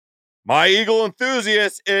My Eagle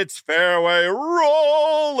enthusiasts, it's Fairway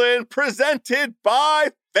Rollin', presented by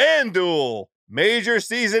FanDuel. Major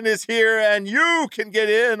season is here, and you can get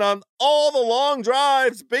in on all the long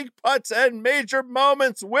drives, big putts, and major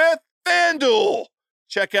moments with FanDuel.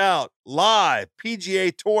 Check out live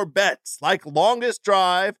PGA Tour bets like longest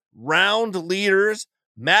drive, round leaders,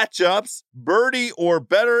 matchups, birdie or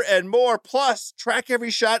better, and more. Plus, track every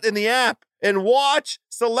shot in the app and watch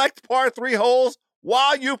select par 3 holes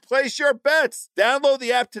while you place your bets. Download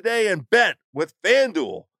the app today and bet with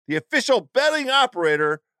FanDuel, the official betting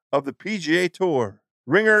operator of the PGA Tour.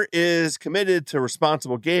 Ringer is committed to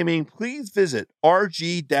responsible gaming. Please visit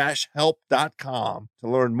rg-help.com to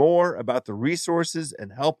learn more about the resources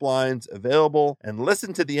and helplines available, and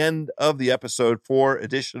listen to the end of the episode for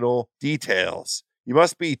additional details. You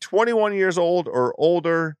must be 21 years old or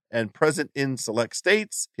older and present in select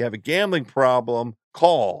states. If you have a gambling problem,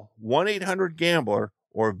 call 1-800-GAMBLER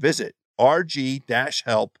or visit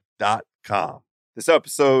rg-help.com. This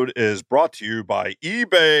episode is brought to you by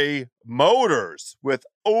eBay Motors. With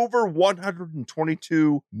over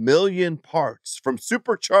 122 million parts, from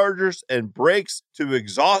superchargers and brakes to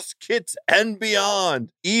exhaust kits and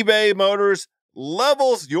beyond, eBay Motors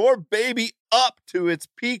levels your baby up to its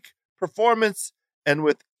peak performance. And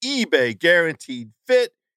with eBay Guaranteed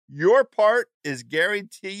Fit, your part is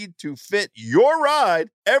guaranteed to fit your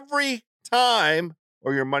ride every time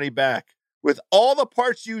or your money back. With all the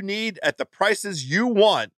parts you need at the prices you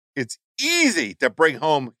want, it's easy to bring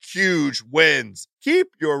home huge wins. Keep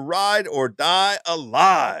your ride or die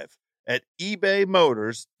alive at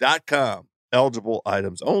ebaymotors.com. Eligible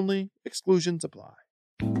items only. Exclusions apply.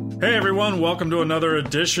 Hey everyone, welcome to another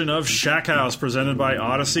edition of Shack House presented by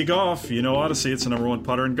Odyssey Golf. You know Odyssey, it's the #1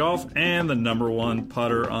 putter in golf and the #1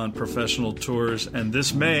 putter on professional tours. And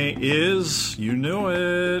this May is, you knew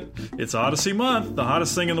it, it's Odyssey month. The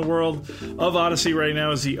hottest thing in the world of Odyssey right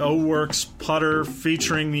now is the O-Works putter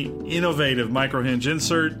featuring the innovative micro hinge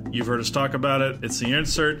insert. You've heard us talk about it. It's the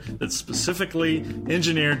insert that's specifically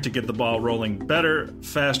engineered to get the ball rolling better,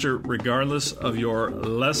 faster, regardless of your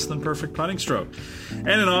less than perfect putting stroke.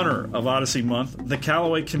 And in honor of Odyssey Month, the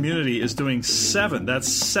Callaway community is doing 7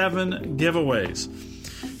 giveaways.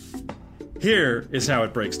 Here is how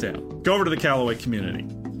it breaks down. Go over to the Callaway community.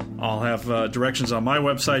 I'll have directions on my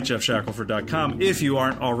website, jeffshackelford.com. If you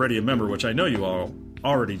aren't already a member, which I know you all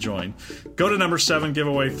already joined, go to number 7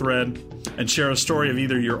 giveaway thread and share a story of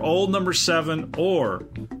either your old number 7 or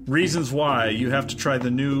reasons why you have to try the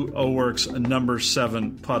new O-Works number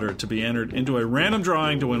 7 putter to be entered into a random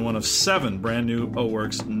drawing to win one of 7 brand new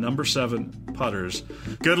O-Works number 7 putters.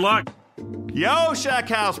 Good luck! Yo, Shack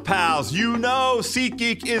House pals, you know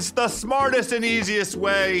SeatGeek is the smartest and easiest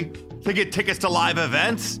way to get tickets to live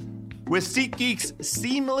events. With SeatGeek's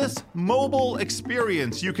seamless mobile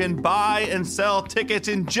experience, you can buy and sell tickets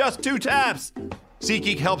in just 2 taps.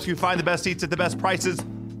 SeatGeek helps you find the best seats at the best prices,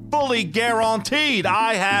 fully guaranteed.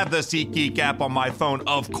 I have the SeatGeek app on my phone,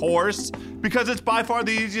 of course, because it's by far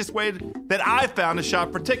the easiest way that I've found to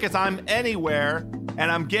shop for tickets. I'm anywhere,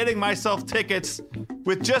 and I'm getting myself tickets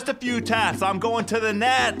with just a few taps. I'm going to the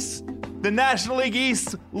Nats, the National League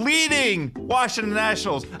East leading Washington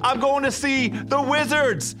Nationals. I'm going to see the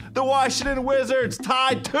Wizards, the Washington Wizards,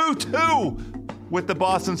 tied 2-2 with the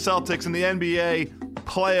Boston Celtics in the NBA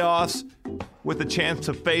playoffs, with a chance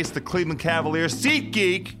to face the Cleveland Cavaliers.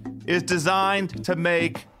 SeatGeek is designed to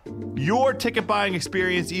make your ticket buying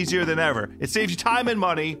experience easier than ever. It saves you time and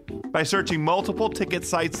money by searching multiple ticket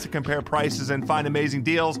sites to compare prices and find amazing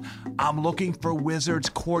deals. I'm looking for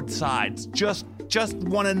Wizards courtsides. Just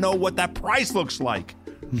want to know what that price looks like.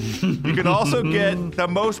 You can also get the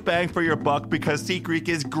most bang for your buck because SeatGeek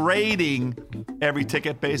is grading every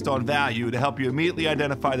ticket based on value to help you immediately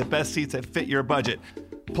identify the best seats that fit your budget.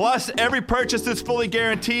 Plus, every purchase is fully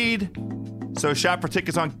guaranteed. So shop for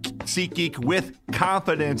tickets on SeatGeek with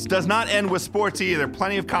confidence. Does not end with sports either.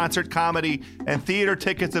 Plenty of concert, comedy, and theater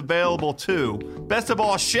tickets available too. Best of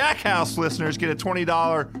all, Shack House listeners get a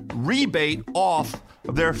 $20 rebate off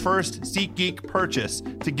of their first SeatGeek purchase.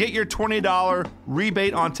 To get your $20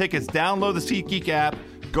 rebate on tickets, download the SeatGeek app,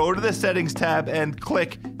 go to the settings tab, and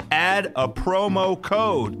click add a promo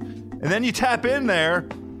code. And then you tap in there,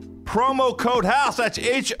 promo code HOUSE, that's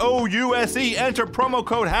HOUSE. Enter promo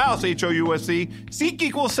code HOUSE, HOUSE.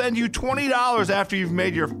 SeatGeek will send you $20 after you've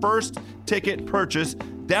made your first ticket purchase.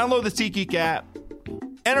 Download the SeatGeek app.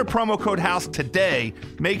 Enter promo code HOUSE today.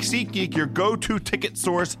 Make SeatGeek your go-to ticket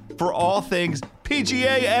source for all things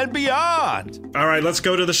PGA and beyond. All right, let's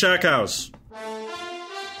go to the Shack House.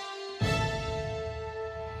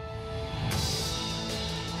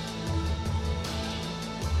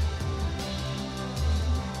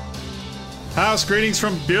 House, greetings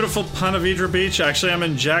from beautiful Ponte Vedra Beach. Actually, I'm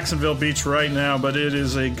in Jacksonville Beach right now, but it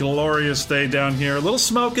is a glorious day down here. A little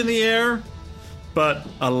smoke in the air, but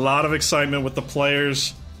a lot of excitement with the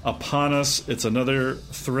players upon us. It's another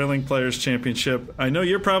thrilling Players Championship. I know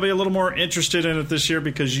you're probably a little more interested in it this year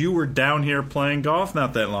because you were down here playing golf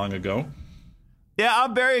not that long ago. Yeah,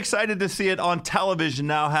 I'm very excited to see it on television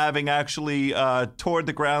now, having actually toured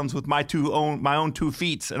the grounds with my own 2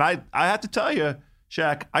 feet. And I have to tell you,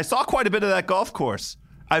 Shaq, I saw quite a bit of that golf course.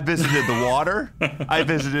 I visited the water. I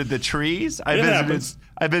visited the trees.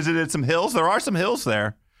 I visited some hills. There are some hills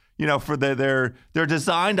there. You know, for they're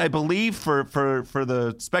designed, I believe, for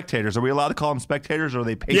the spectators. Are we allowed to call them spectators, or are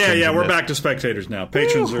they patrons? Yeah, we're back to spectators now.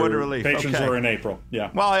 Patrons okay. are in April.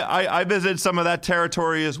 Yeah. Well, I visited some of that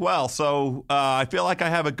territory as well, so I feel like I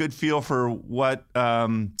have a good feel for what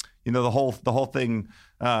the whole thing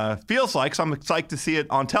feels like. So I'm excited to see it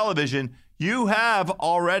on television. You have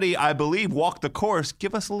already, I believe, walked the course.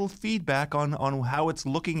 Give us a little feedback on how it's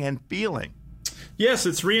looking and feeling. Yes,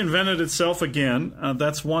 it's reinvented itself again.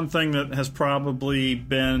 That's one thing that has probably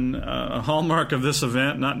been a hallmark of this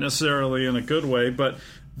event, not necessarily in a good way, but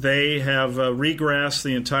they have regrassed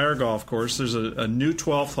the entire golf course. There's a new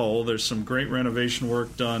 12th hole. There's some great renovation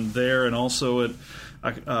work done there, and also at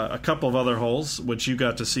a couple of other holes, which you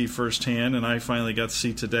got to see firsthand, and I finally got to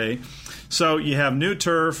see today. So you have new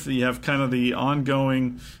turf, you have kind of the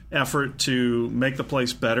ongoing effort to make the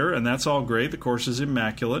place better, and that's all great. The course is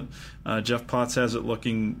immaculate. Jeff Potts has it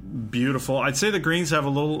looking beautiful. I'd say the greens have a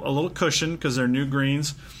little cushion because they're new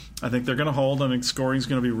greens. I think they're going to hold. I think scoring's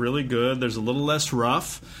going to be really good. There's a little less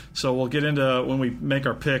rough. So we'll get into, when we make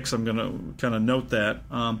our picks, I'm going to kind of note that.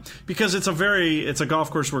 Because it's a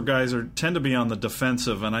golf course where guys tend to be on the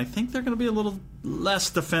defensive, and I think they're going to be a little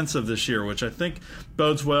less defensive this year, which I think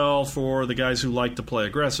bodes well for the guys who like to play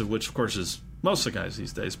aggressive, which, of course, is most of the guys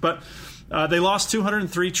these days. But they lost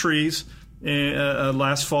 203 trees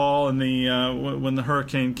last fall when the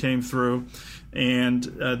hurricane came through. And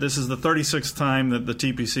this is the 36th time that the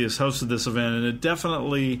TPC has hosted this event, and it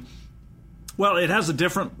definitely, well, it has a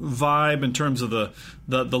different vibe in terms of the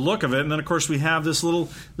look of it. And then, of course, we have this little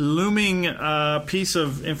looming piece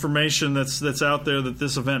of information that's out there that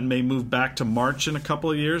this event may move back to March in a couple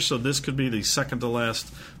of years. So this could be the second to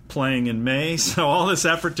last playing in May. So all this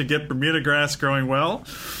effort to get Bermuda grass growing well,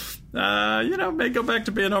 may go back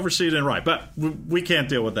to being overseeded and right, but we can't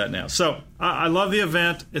deal with that now. So I love the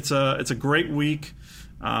event. It's a great week.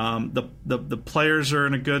 The players are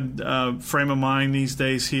in a good frame of mind these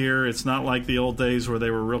days here. It's not like the old days where they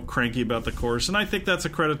were real cranky about the course, and I think that's a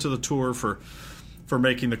credit to the tour for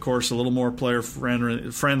making the course a little more player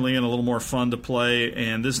friendly and a little more fun to play.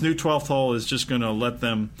 And this new 12th hole is just going to let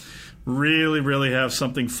them really, really have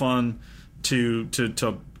something fun to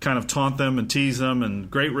kind of taunt them and tease them, and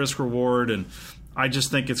great risk reward. And I just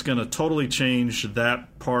think it's going to totally change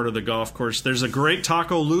that part of the golf course. There's a great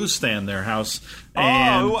Taco Lou stand there, House.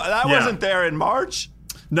 And, wasn't there in March?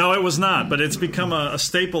 No, it was not, but it's become a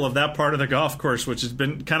staple of that part of the golf course, which has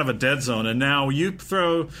been kind of a dead zone. And now you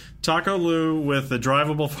throw Taco Lou with the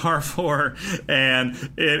drivable par 4, and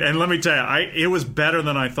let me tell you, it was better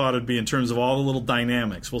than I thought it'd be in terms of all the little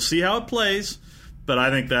dynamics. We'll see how it plays. But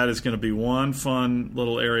I think that is going to be one fun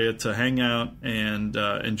little area to hang out and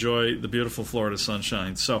enjoy the beautiful Florida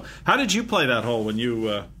sunshine. So, how did you play that hole when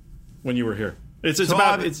you were here? It's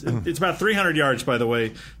about 300 yards, by the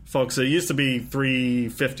way, folks. It used to be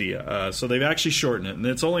 350, so they've actually shortened it, and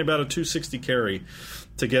it's only about a 260 carry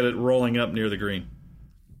to get it rolling up near the green.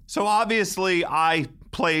 So obviously, I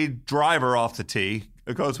played driver off the tee.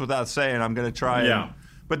 It goes without saying. I'm going to try. Yeah.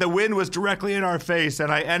 But the wind was directly in our face,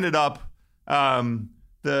 and I ended up.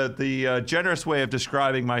 The generous way of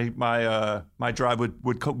describing my drive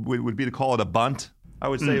would be to call it a bunt. I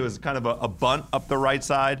would say it was kind of a bunt up the right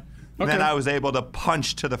side. And then I was able to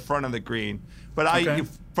punch to the front of the green. But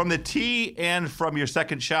from the tee and from your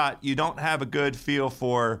second shot, you don't have a good feel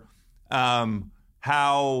for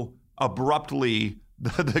how abruptly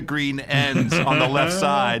the green ends on the left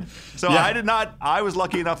side. So I was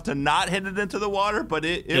lucky enough to not hit it into the water, but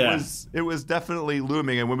it was definitely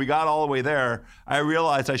looming. And when we got all the way there, I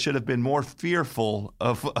realized I should have been more fearful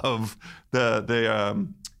of the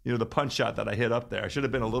punch shot that I hit up there. I should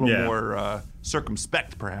have been a little more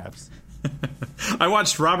circumspect, perhaps. I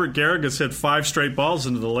watched Robert Garrigus hit 5 straight balls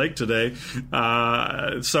into the lake today.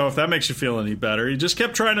 So if that makes you feel any better, he just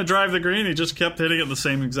kept trying to drive the green. He just kept hitting it in the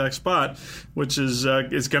same exact spot, which is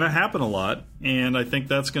going to happen a lot. And I think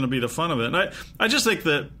that's going to be the fun of it. And I just think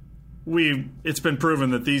that it's been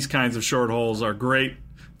proven that these kinds of short holes are great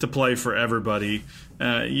to play for everybody.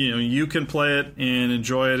 You can play it and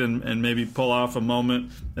enjoy it and maybe pull off a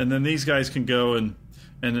moment, and then these guys can go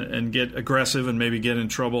and get aggressive and maybe get in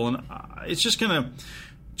trouble. And it's just going to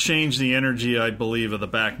change the energy, I believe, of the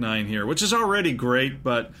back nine here, which is already great,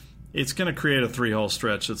 but it's going to create a 3-hole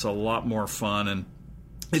stretch that's a lot more fun. And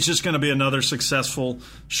it's just going to be another successful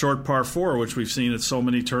short par 4, which we've seen at so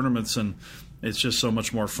many tournaments. And it's just so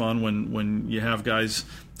much more fun when you have guys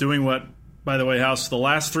doing what, by the way, House, the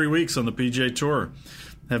last 3 weeks on the PGA Tour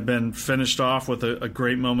have been finished off with a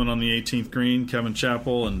great moment on the 18th green, Kevin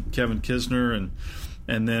Chappell and Kevin Kisner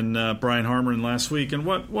and then Brian Harman last week. And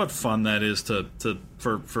what fun that is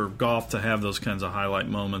for golf to have those kinds of highlight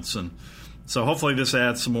moments. And so hopefully this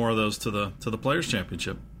adds some more of those to the Players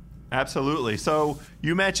Championship. Absolutely. So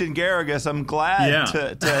you mentioned Garrigus. I'm glad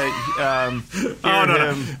to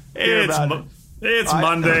hear him. It's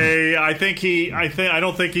Monday. I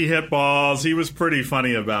don't think he hit balls. He was pretty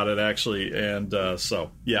funny about it, actually. And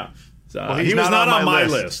yeah. Well, he was not on my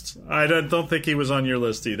list. I don't think he was on your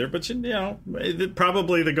list either. But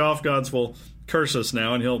probably the golf gods will curse us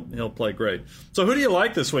now, and he'll play great. So who do you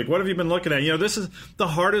like this week? What have you been looking at? This is the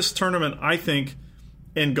hardest tournament, I think,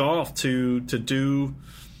 in golf to do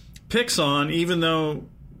picks on, even though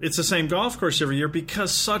it's the same golf course every year,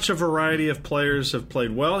 because such a variety of players have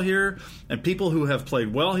played well here, and people who have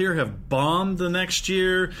played well here have bombed the next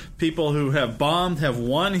year. People who have bombed have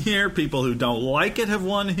won here. People who don't like it have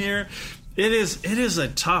won here. It is a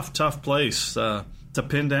tough place to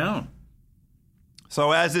pin down.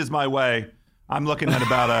 So as is my way, I'm looking at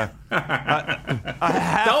about a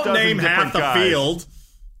half don't dozen name half the guys. field.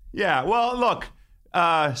 Yeah, well, look,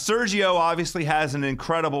 Sergio obviously has an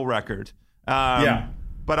incredible record.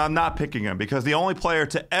 But I'm not picking him because the only player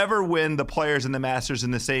to ever win the Players and the Masters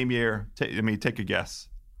in the same year, take a guess.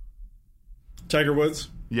 Tiger Woods?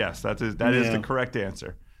 Yes, that is the correct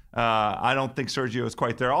answer. I don't think Sergio is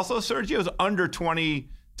quite there. Also, Sergio's under 20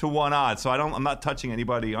 to 1 odds, so I'm not touching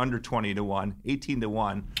anybody under 20 to 1, 18 to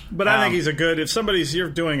 1. But I think he's if you're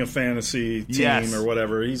doing a fantasy team or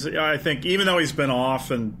whatever, I think even though he's been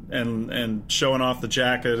off and showing off the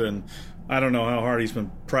jacket, and I don't know how hard he's been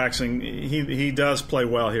practicing, he does play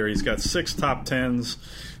well here. He's got 6 top 10s.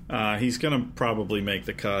 He's going to probably make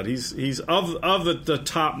the cut. He's of the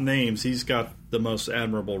top names, he's got the most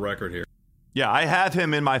admirable record here. Yeah, I have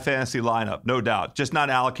him in my fantasy lineup, no doubt. Just not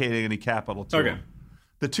allocating any capital to him.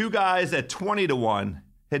 The 2 guys at 20 to 1,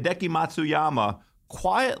 Hideki Matsuyama,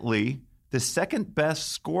 quietly the second best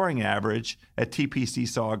scoring average at TPC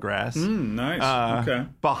Sawgrass. Nice. Okay.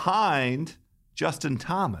 Behind Justin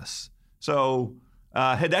Thomas. So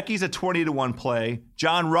Hideki's a 20 to 1 play.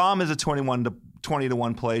 John Rahm is a 20 to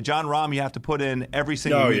 1 play. John Rahm, you have to put in every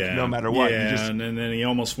single week, no matter what. Yeah, and then he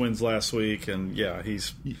almost wins last week, and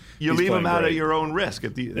he's leave him out great. At your own risk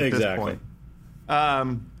at this point.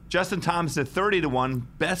 Justin Thomas at 30 to 1,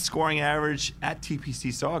 best scoring average at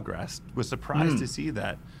TPC Sawgrass. Was surprised to see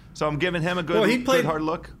that. So I'm giving him a good hard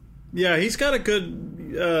look. Yeah, he's got a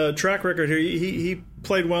good track record here. He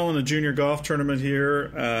played well in a junior golf tournament here,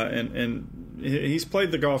 and he's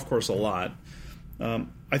played the golf course a lot.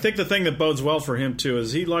 I think the thing that bodes well for him, too,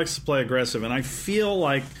 is he likes to play aggressive. And I feel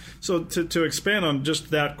like, so to expand on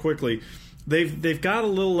just that quickly, they've got a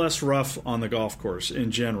little less rough on the golf course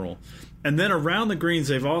in general. And then around the greens,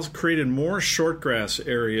 they've also created more short grass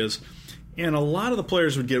areas. And a lot of the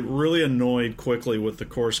players would get really annoyed quickly with the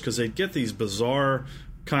course because they'd get these bizarre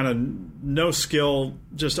kind of no skill,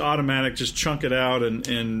 just automatic, just chunk it out and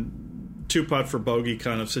 2-putt for bogey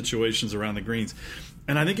kind of situations around the greens.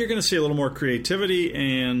 And I think you're going to see a little more creativity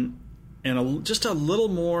and just a little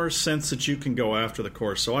more sense that you can go after the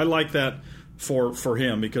course. So I like that for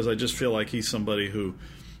him because I just feel like he's somebody who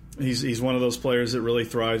he's one of those players that really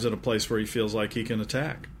thrives at a place where he feels like he can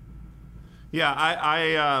attack. Yeah,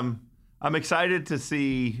 I'm excited to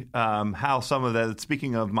see how some of that.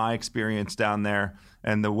 Speaking of my experience down there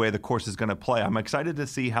and the way the course is going to play, I'm excited to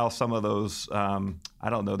see how some of those,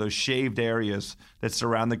 those shaved areas that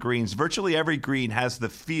surround the greens. Virtually every green has the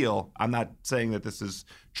feel. I'm not saying that this is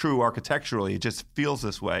true architecturally. It just feels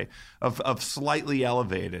this way of slightly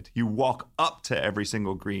elevated. You walk up to every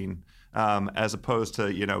single green. As opposed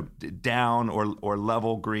to down or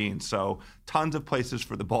level green, so tons of places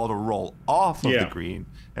for the ball to roll off of the green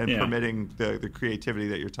and permitting the creativity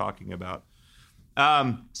that you're talking about.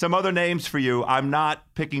 Some other names for you. I'm not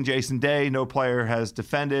picking Jason Day. No player has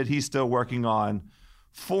defended. He's still working on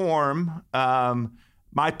form.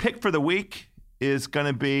 My pick for the week is going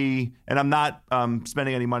to be, and I'm not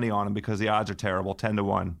spending any money on him because the odds are terrible, 10 to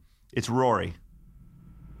 1. It's Rory.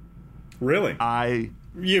 Really?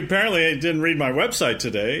 You apparently didn't read my website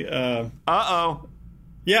today.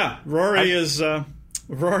 Yeah, Rory,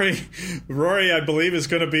 I believe, is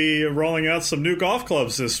going to be rolling out some new golf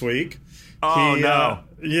clubs this week. Oh, no.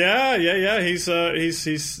 Yeah. He's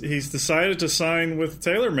decided to sign with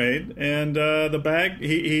TaylorMade, and the bag.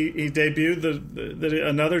 He debuted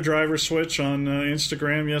another driver switch on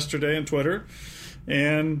Instagram yesterday and Twitter,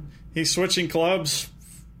 and he's switching clubs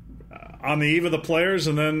on the eve of the Players,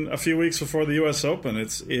 and then a few weeks before the U.S. Open.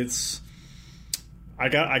 I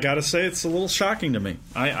got to say, it's a little shocking to me.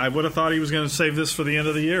 I would have thought he was going to save this for the end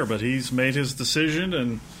of the year, but he's made his decision,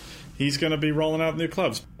 and he's going to be rolling out new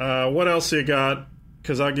clubs. What else you got?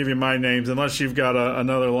 Because I'll give you my names, unless you've got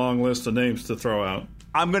another long list of names to throw out.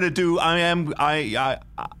 I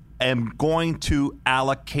am going to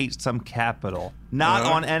allocate some capital, not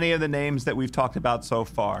on any of the names that we've talked about so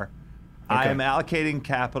far. Okay. I am allocating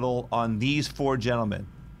capital on these four gentlemen.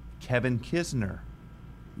 Kevin Kisner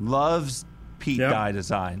loves Pete Dye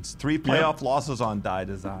Designs. 3 playoff losses on Dye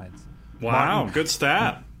Designs. Wow, good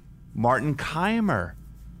stat. Martin Keimer.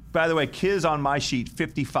 By the way, Kiz on my sheet,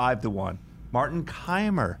 55-1. Martin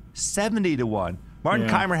Keimer, 70-1. Martin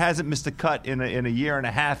Keimer hasn't missed a cut in a year and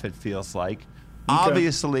a half, it feels like. Okay.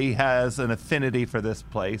 Obviously has an affinity for this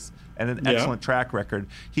place and an excellent track record.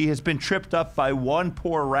 He has been tripped up by one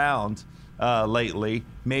poor round lately.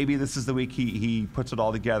 Maybe this is the week he puts it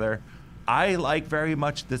all together. I like very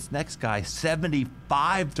much this next guy,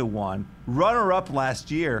 75-1. Runner-up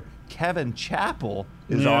last year, Kevin Chappell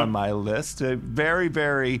is on my list. A very,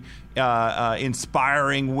 very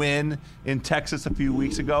inspiring win in Texas a few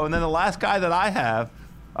weeks ago. And then the last guy that I have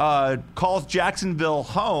calls Jacksonville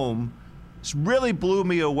home. This really blew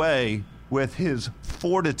me away with his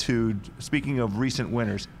fortitude, speaking of recent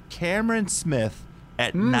winners. Cameron Smith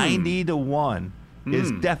at 90-1.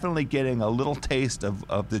 Is definitely getting a little taste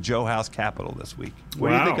of the Joe House Capital this week. What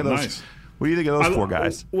do you think of those? Nice. What do you think of those four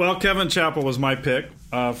guys? Well, Kevin Chappell was my pick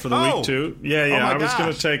for the week too. Yeah. I was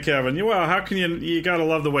going to take Kevin. Well, how can you got to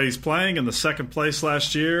love the way he's playing in the second place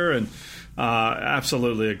last year, and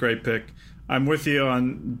absolutely a great pick. I'm with you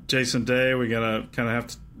on Jason Day. We're gonna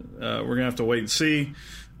have to wait and see.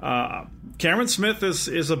 Cameron Smith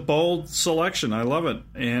is a bold selection. I love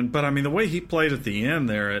it, but I mean the way he played at the end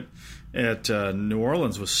there at New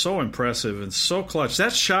Orleans was so impressive and so clutch.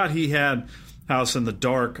 That shot he had, House, in the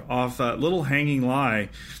dark off that little hanging lie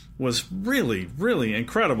was really, really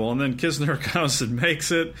incredible. And then Kisner comes and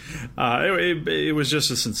makes it. It was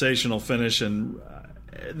just a sensational finish. And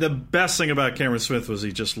the best thing about Cameron Smith was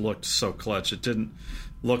he just looked so clutch. It didn't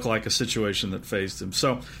look like a situation that phased him.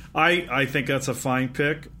 So I think that's a fine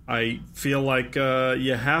pick. I feel like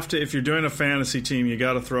you have to, if you're doing a fantasy team, you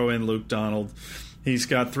got to throw in Luke Donald. He's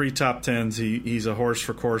got 3 top 10s. He's a horse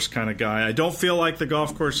for course kind of guy. I don't feel like the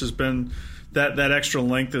golf course has been that extra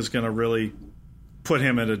length is going to really put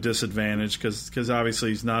him at a disadvantage because obviously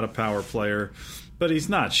he's not a power player, but he's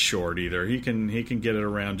not short either. He can get it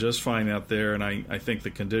around just fine out there, and I think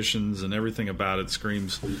the conditions and everything about it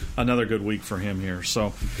screams another good week for him here.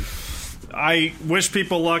 So I wish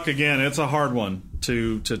people luck again. It's a hard one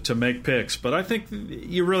to make picks, but I think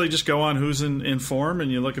you really just go on who's in form,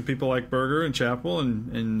 and you look at people like Berger and Chappell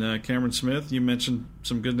and Cameron Smith. You mentioned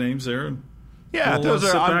some good names there. And we'll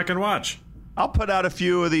sit back and watch. I'll put out a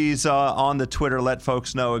few of these on the Twitter, let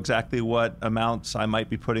folks know exactly what amounts I might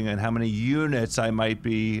be putting in, how many units I might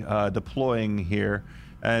be deploying here.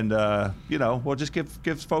 And, we'll just give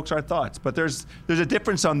folks our thoughts. But there's a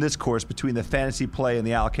difference on this course between the fantasy play and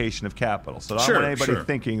the allocation of capital. So I don't want anybody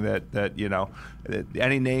thinking that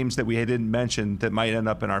any names that we didn't mention that might end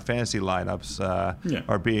up in our fantasy lineups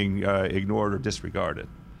are being ignored or disregarded.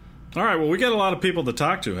 All right, well, we got a lot of people to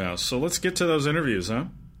talk to, House. So let's get to those interviews, huh?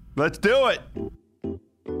 Let's do it.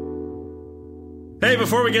 Hey,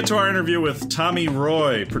 before we get to our interview with Tommy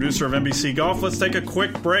Roy, producer of NBC Golf, let's take a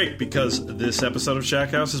quick break because this episode of Shack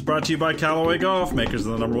House is brought to you by Callaway Golf, makers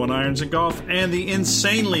of the #1 irons in golf, and the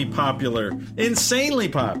insanely popular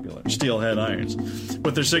Steelhead irons.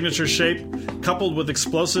 With their signature shape, coupled with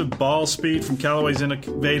explosive ball speed from Callaway's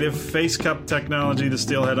innovative Face Cup technology, the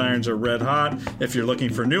Steelhead irons are red hot. If you're looking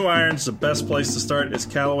for new irons, the best place to start is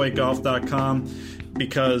CallawayGolf.com.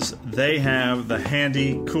 because they have the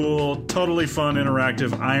handy, cool, totally fun,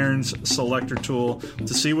 interactive irons selector tool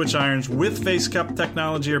to see which irons with Face Cup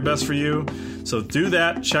technology are best for you. So do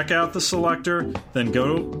that, check out the selector, then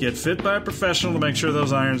go get fit by a professional to make sure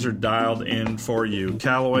those irons are dialed in for you.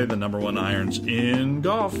 Callaway, the #1 irons in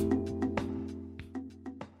golf.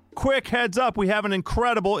 Quick heads up, we have an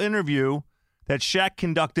incredible interview that Shaq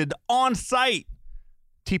conducted on site.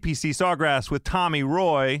 TPC Sawgrass with Tommy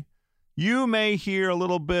Roy. You may hear a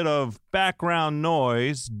little bit of background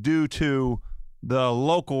noise due to the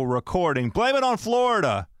local recording. Blame it on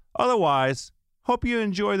Florida. Otherwise, hope you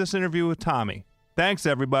enjoy this interview with Tommy. Thanks,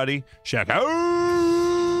 everybody. Check out.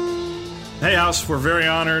 Hey, House, we're very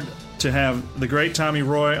honored to have the great Tommy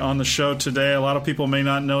Roy on the show today. A lot of people may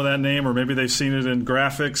not know that name, or maybe they've seen it in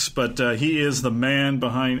graphics, but he is the man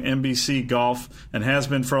behind NBC Golf and has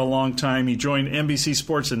been for a long time. He joined NBC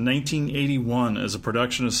Sports in 1981 as a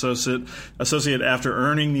production associate after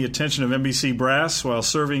earning the attention of NBC Brass while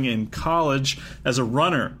serving in college as a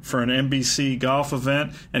runner for an NBC golf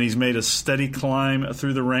event, and he's made a steady climb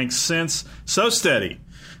through the ranks since. So steady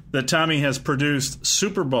that Tommy has produced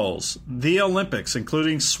Super Bowls, the Olympics,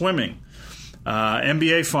 including swimming,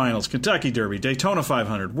 NBA Finals, Kentucky Derby, Daytona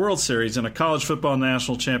 500, World Series, and a college football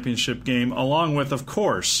national championship game, along with, of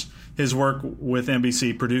course, his work with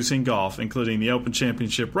NBC producing golf, including the Open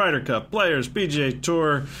Championship, Ryder Cup, Players, PGA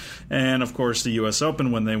Tour, and, of course, the U.S.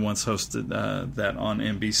 Open when they once hosted that on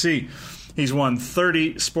NBC. He's won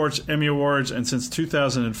 30 Sports Emmy Awards, and since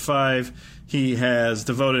 2005, he has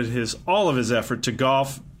devoted all of his effort to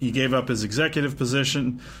golf. He gave up his executive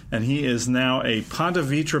position, and he is now a Ponte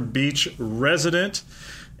Vedra Beach resident,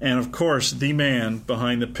 and of course, the man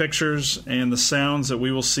behind the pictures and the sounds that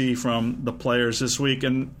we will see from the players this week.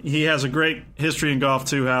 And he has a great history in golf,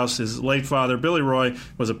 too, House. His late father, Billy Roy,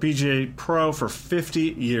 was a PGA pro for 50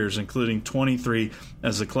 years, including 23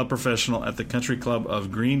 as a club professional at the Country Club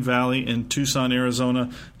of Green Valley in Tucson, Arizona.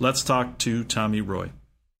 Let's talk to Tommy Roy.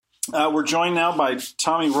 We're joined now by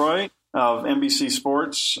Tommy Roy of NBC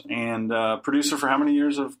Sports and producer for how many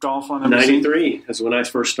years of golf on NBC? 93 is when I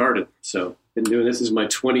first started. So been doing this is my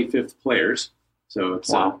 25th Players. So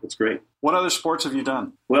it's great. What other sports have you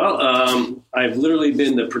done? Well, I've literally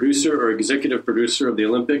been the producer or executive producer of the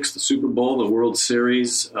Olympics, the Super Bowl, the World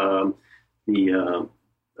Series, the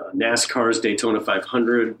NASCAR's Daytona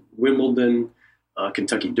 500, Wimbledon,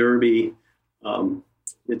 Kentucky Derby.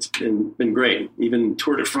 It's been great, even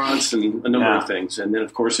Tour de France and a number of things. And then,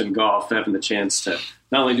 of course, in golf, having the chance to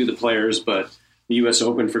not only do the Players, but the U.S.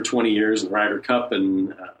 Open for 20 years and Ryder Cup,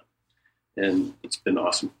 and it's been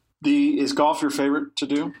awesome. Is golf your favorite to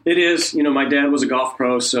do? It is. You know, my dad was a golf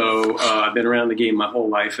pro, so I've been around the game my whole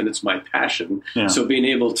life, and it's my passion. Yeah. So being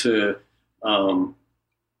able to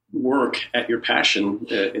work at your passion,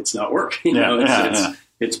 it's not work.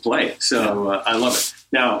 It's play. So I love it.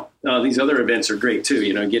 Now, these other events are great, too.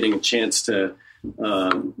 You know, getting a chance to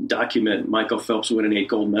document Michael Phelps winning 8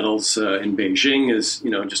 gold medals in Beijing is,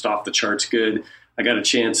 just off the charts good. I got a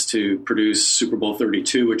chance to produce Super Bowl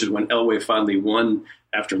 32, which is when Elway finally won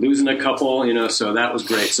after losing a couple, so that was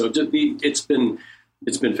great. So it's been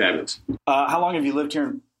fabulous. How long have you lived here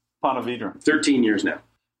in Ponte Vedra? 13 years now.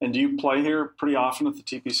 And do you play here pretty often at the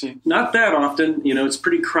TPC? Not that often. It's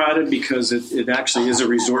pretty crowded because it actually is a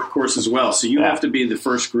resort course as well. So you have to be the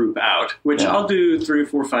first group out, which I'll do 3 or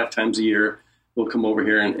 4 or 5 times a year. We'll come over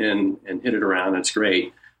here and hit it around. It's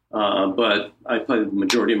great. But I play the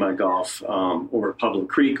majority of my golf over at Pablo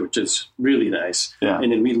Creek, which is really nice. Yeah.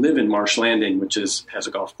 And then we live in Marsh Landing, which has a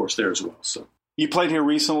golf course there as well. So. You played here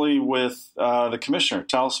recently with the commissioner.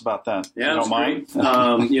 Tell us about that. Yeah, don't mind.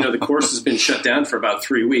 The course has been shut down for about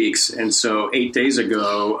 3 weeks. And so 8 days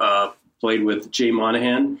ago, played with Jay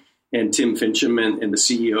Monahan and Tim Fincham and the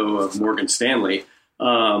CEO of Morgan Stanley.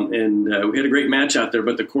 And we had a great match out there,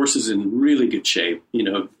 but the course is in really good shape.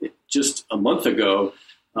 Just a month ago,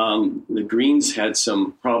 the greens had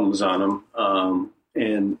some problems on them.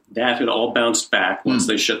 And that had all bounced back once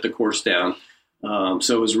they shut the course down.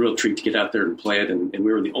 So it was a real treat to get out there and play it, and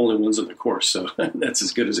we were the only ones on the course, so that's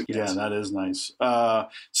as good as it gets. Yeah, that is nice.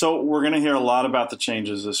 So we're going to hear a lot about the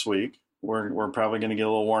changes this week. We're probably going to get a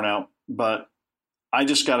little worn out, but I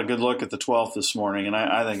just got a good look at the 12th this morning, and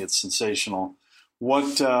I think it's sensational.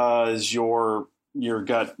 What is your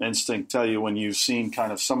gut instinct tell you when you've seen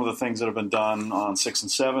kind of some of the things that have been done on 6 and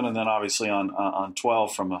 7, and then obviously on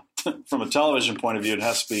 12 from a television point of view? It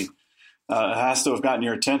has to be. It has to have gotten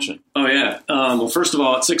your attention. Oh, yeah. Well, first of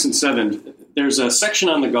all, at 6 and 7, there's a section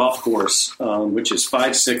on the golf course, which is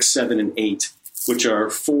 5, 6, 7, and 8, which are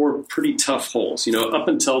 4 pretty tough holes. Up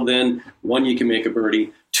until then, 1, you can make a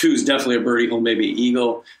birdie. 2 is definitely a birdie hole, maybe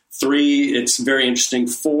eagle. 3, it's very interesting.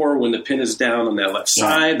 4, when the pin is down on that left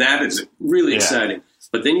side, that is really exciting.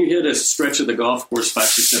 But then you hit a stretch of the golf course, 5,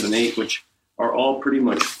 6, 7, 8, which are all pretty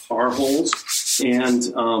much par holes.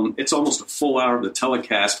 And it's almost a full hour of the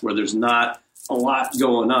telecast where there's not a lot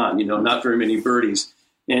going on, not very many birdies.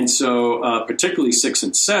 And so particularly 6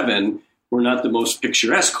 and 7 were not the most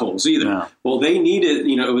picturesque holes either. No. Well, they needed,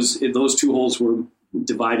 those 2 holes were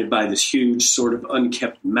divided by this huge sort of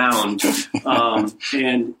unkept mound.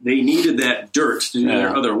 And they needed that dirt to do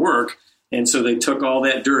their other work. And so they took all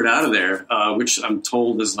that dirt out of there, which I'm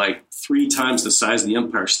told is like 3 times the size of the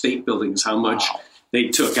Empire State Building is how much they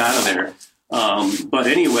took out of there. But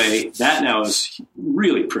anyway, that now is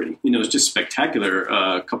really pretty. It's just spectacular.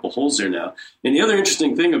 A couple holes there now. And the other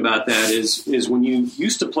interesting thing about that is when you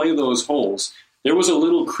used to play those holes, there was a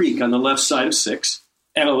little creek on the left side of 6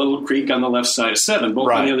 and a little creek on the left side of 7,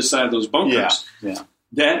 both on the other side of those bunkers. Yeah.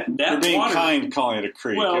 That You're being water, kind calling it a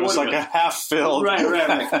creek. Well, it was like a half-filled right.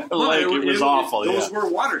 lake. It was awful. Those were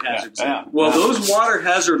water hazards. Yeah. Well, those water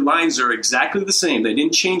hazard lines are exactly the same. They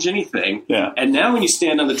didn't change anything. Yeah. And now when you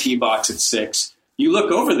stand on the tee box at 6, you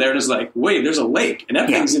look over there and it's like, wait, there's a lake, and that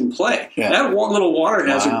thing's in play. Yeah. That little water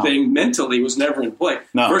hazard thing mentally was never in play.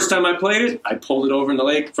 No. First time I played it, I pulled it over in the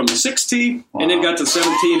lake from the 6th tee, and then got to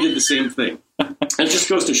 17 and did the same thing. It just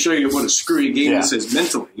goes to show you what a screwy game this is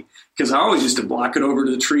mentally. Because I always used to block it over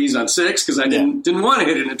to the trees on 6 because I didn't want to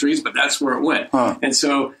hit it in the trees, but that's where it went. And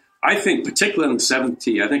so I think, particularly on the 7th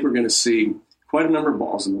tee, I think we're going to see quite a number of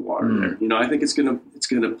balls in the water there. I think it's going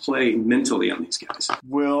to play mentally on these guys.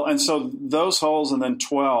 Well, and so those holes and then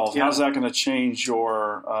 12, how's that going to change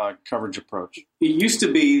your coverage approach? It used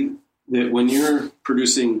to be that when you're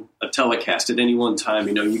producing a telecast at any one time,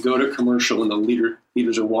 you go to commercial and the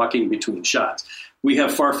leaders are walking between shots. We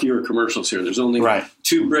have far fewer commercials here. There's only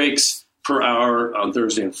 2 breaks per hour on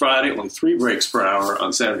Thursday and Friday, only 3 breaks per hour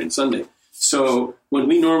on Saturday and Sunday. So when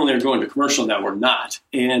we normally are going to commercial now, we're not.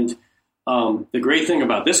 And the great thing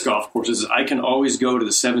about this golf course is I can always go to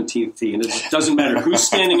the 17th tee, and it doesn't matter who's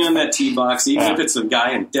standing on that tee box, even if it's a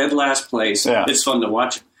guy in dead last place, it's fun to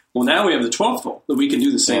watch it. Well, now we have the 12th hole that we can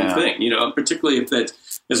do the same thing, particularly if that,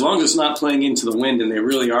 as long as it's not playing into the wind and they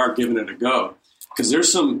really are giving it a go. Because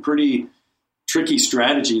there's some pretty tricky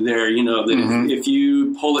strategy there, that if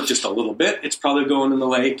you pull it just a little bit, it's probably going in the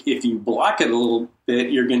lake. If you block it a little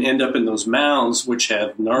bit, you're going to end up in those mounds, which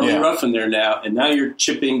have gnarly rough in there now, and now you're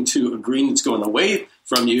chipping to a green that's going away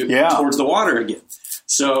from you towards the water again.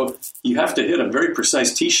 So you have to hit a very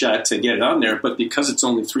precise tee shot to get it on there, but because it's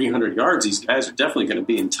only 300 yards, these guys are definitely going to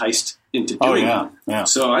be enticed into doing that. Yeah.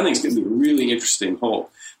 So I think it's going to be a really interesting hole.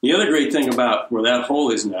 The other great thing about where that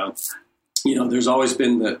hole is now, there's always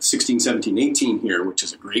been the 16, 17, 18 here, which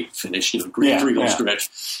is a great finish, great 3-hole stretch.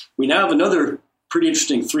 We now have another pretty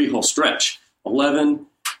interesting 3-hole stretch. 11,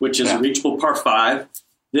 which is a reachable par 5.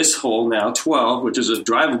 This hole now, 12, which is a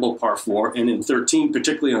drivable par 4. And in 13,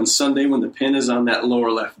 particularly on Sunday when the pin is on that lower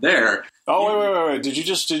left there. Oh, wait. Did you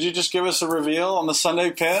just give us a reveal on the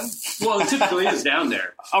Sunday pin? Well, it typically is down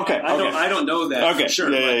there. Okay. I don't know that for sure.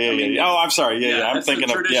 Yeah. Oh, I'm sorry. Yeah. I'm thinking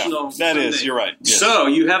of that Sunday. Is. You're right. Yes. So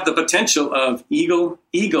you have the potential of eagle,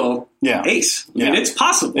 ace. I mean, it's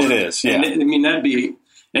possible. It is. Yeah. And, that'd be,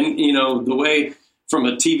 and the way from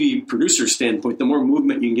a TV producer standpoint, the more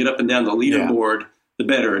movement you can get up and down the leaderboard, the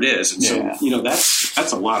better it is. And so,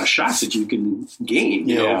 that's a lot of shots that you can gain,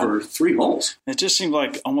 over 3 holes. It just seemed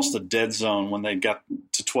like almost a dead zone when they got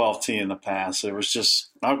to 12T in the past. It was just,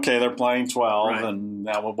 okay, they're playing 12, and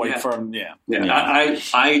now we'll wait for them.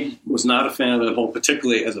 I was not a fan of that hole,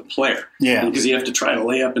 particularly as a player. Yeah. Because you have to try to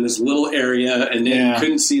lay up in this little area, and then you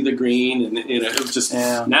couldn't see the green, and it was just,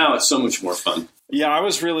 now it's so much more fun. Yeah, I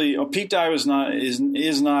was really, Pete Dye is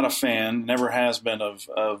not a fan, never has been of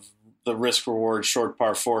the risk reward short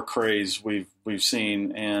par 4 craze we've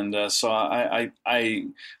seen, and so I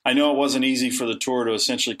know it wasn't easy for the tour to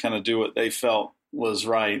essentially kind of do what they felt was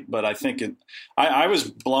right, but I think I was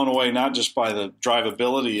blown away not just by the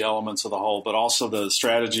drivability elements of the hole, but also the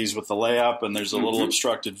strategies with the layup, and there's a little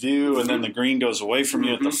obstructed view, and then the green goes away from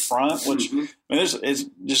you at the front, which it's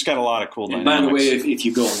just got a lot of cool dynamics. By the way, if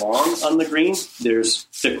you go long on the green, there's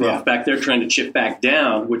thick rough back there trying to chip back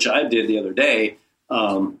down, which I did the other day.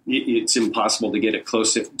 It's impossible to get it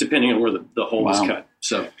close depending on where the hole is cut.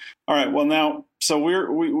 So, all right. Well, now, so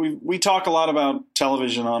we talk a lot about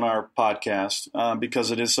television on our podcast because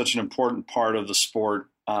it is such an important part of the sport,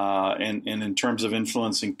 and in terms of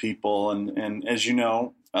influencing people. And as you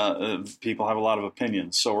know, people have a lot of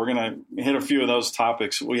opinions. So we're going to hit a few of those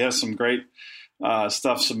topics. We have some great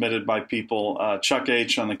stuff submitted by people. Chuck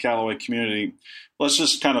H. on the Callaway community. Let's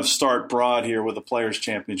just kind of start broad here with the Players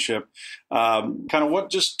Championship.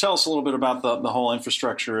 Just tell us a little bit about the whole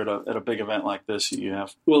infrastructure at a big event like this that you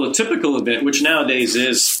have. Well, a typical event, which nowadays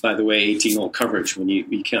is, by the way, 18-hole coverage when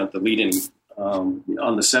you count the lead-in. On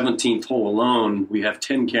the 17th hole alone, we have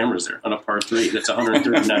 10 cameras there on a par 3 that's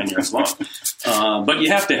 139 yards long. But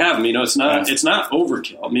you have to have them. It's not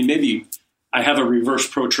overkill. I mean, maybe I have a reverse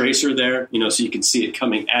pro tracer there, so you can see it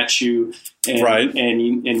coming at you. And,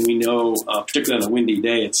 and we know, particularly on a windy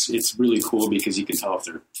day, it's really cool because you can tell if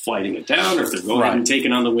they're flighting it down or if they're going and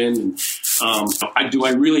taking on the wind. And Do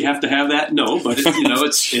I really have to have that? No, but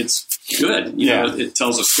it's good. You know, it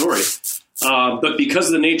tells a story. But because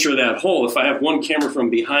of the nature of that hole, if I have one camera from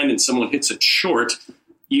behind and someone hits it short,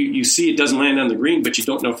 you see it doesn't land on the green, but you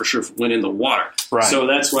don't know for sure if it went in the water. Right. So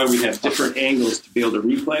that's why we have different angles to be able to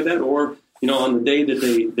replay that. Or, on the day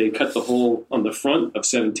that they cut the hole on the front of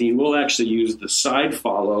 17, we'll actually use the side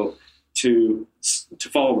follow to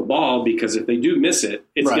follow the ball, because if they do miss it,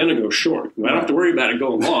 it's going to go short. I don't have to worry about it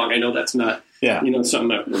going long. I know that's not,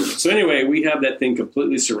 something I want. So anyway, we have that thing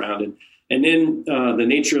completely surrounded. And then the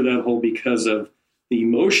nature of that hole, because of the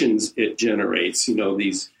emotions it generates,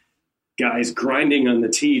 these guys grinding on the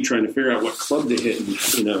tee, trying to figure out what club to hit and,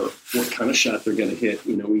 what kind of shot they're going to hit.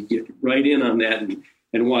 We get right in on that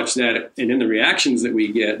and watch that. And in the reactions that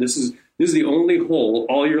we get, this is the only hole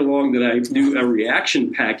all year long that I do a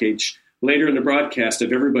reaction package later in the broadcast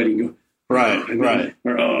of everybody go, right.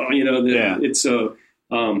 Or,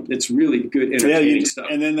 it's really good entertaining stuff.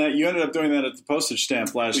 And then you ended up doing that at the postage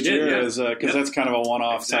stamp last year, because that's kind of a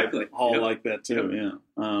one-off type hole like that too.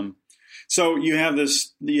 Yeah. So you have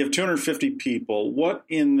 250 people.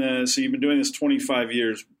 So you've been doing this 25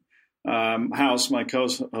 years. House, my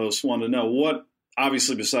co-host, wanted to know what,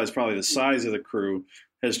 obviously besides probably the size of the crew,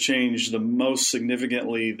 has changed the most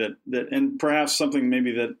significantly that and perhaps something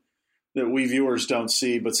maybe that we viewers don't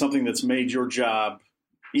see, but something that's made your job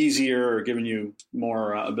easier or given you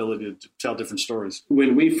more ability to tell different stories.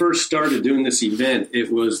 When we first started doing this event,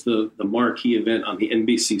 it was the marquee event on the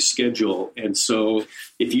NBC schedule. And so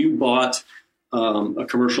if you bought a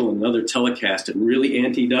commercial in another telecast and really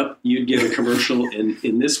anteed up, you'd get a commercial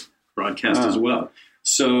in this broadcast as well.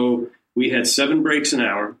 So we had 7 breaks an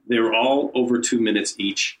hour. They were all over 2 minutes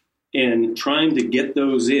each. And trying to get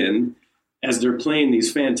those in as they're playing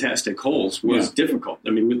these fantastic holes was difficult. I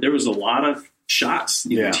mean, there was a lot of shots,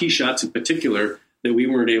 tee shots in particular, that we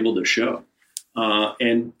weren't able to show.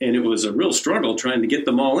 And it was a real struggle trying to get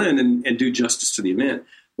them all in and do justice to the event.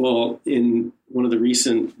 Well, in one of the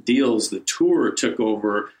recent deals, the tour took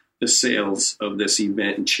over the sales of this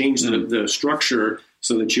event and changed the structure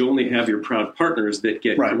so that you only have your proud partners that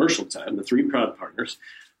get commercial time, the 3 proud partners.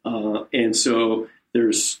 And so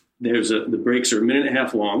the breaks are a minute and a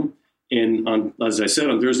half long. And as I said,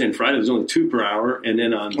 on Thursday and Friday, there's only 2 per hour. And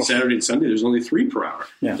then on Saturday and Sunday, there's only 3 per hour.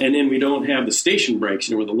 Yeah. And then we don't have the station breaks,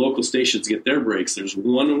 where the local stations get their breaks. There's 1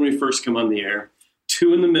 when we first come on the air,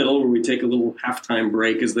 2 in the middle where we take a little halftime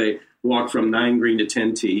break as they walk from 9 green to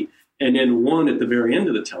 10 tee, and then 1 at the very end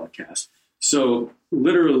of the telecast. So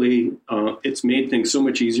literally, it's made things so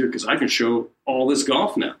much easier because I can show all this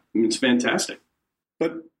golf now. I mean, it's fantastic.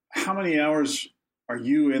 But how many hours are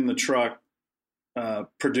you in the truck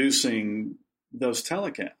producing those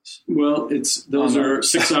telecasts? Well, those are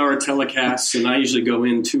 6-hour telecasts, and I usually go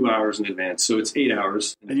in 2 hours in advance, so it's 8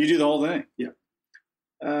 hours. And you do the whole thing? Yeah.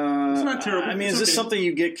 It's not terrible. I mean, is this something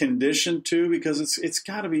you get conditioned to? Because it's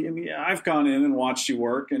got to be. I mean, I've gone in and watched you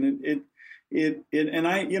work, and and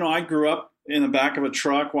I grew up in the back of a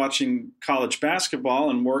truck watching college basketball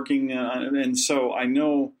and working, and so I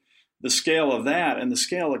know the scale of that and the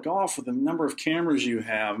scale of golf with the number of cameras you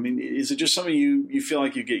have. I mean, is it just something you feel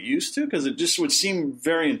like you get used to? Because it just would seem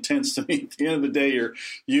very intense to me. At the end of the day,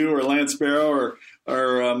 you or Lance Barrow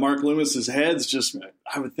or Mark Loomis's heads just,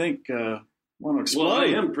 I would think, want to explode. Well, I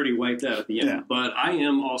am pretty wiped out at the end, but I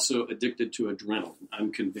am also addicted to adrenaline,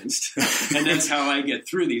 I'm convinced. And that's how I get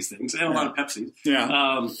through these things. And a lot of Pepsi.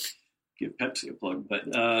 Yeah. Give Pepsi a plug,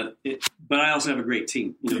 but I also have a great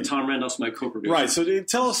team. Tom Randolph's my co-producer. Right. So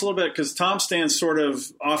tell us a little bit, because Tom stands sort of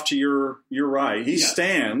off to your right. He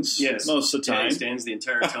stands most of the time. Yeah, he stands the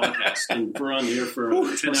entire telecast, and we're on the air for a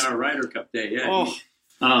 10-hour Ryder Cup day. Yeah.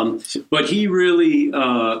 But he really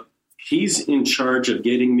he's in charge of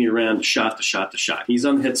getting me around shot to shot to shot. He's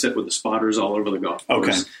on the headset with the spotters all over the golf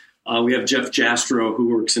course. Okay. We have Jeff Jastro,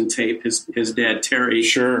 who works in tape. His dad, Terry,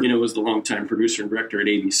 was the longtime producer and director at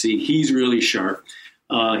ABC. He's really sharp.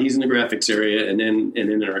 He's in the graphics area. And then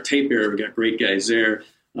in our tape area, we got great guys there,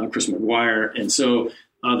 Chris McGuire. And so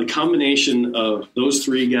the combination of those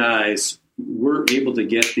 3 guys, we're able to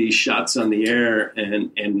get these shots on the air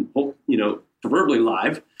and preferably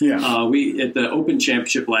live. Yeah. We at the Open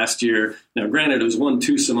Championship last year. Now, granted, it was 1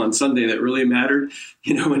 twosome on Sunday that really mattered.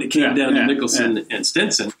 When it came down to Mickelson and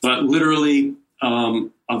Stenson. But literally,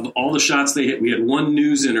 of all the shots they hit, we had 1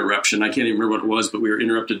 news interruption. I can't even remember what it was, but we were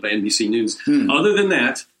interrupted by NBC News. Other than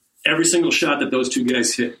that, every single shot that those 2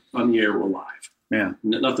 guys hit on the air were live. Yeah,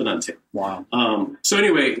 nothing on tape. Wow. So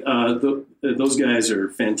anyway, those guys are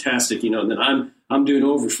fantastic. And then I'm doing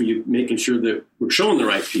over for you, making sure that we're showing the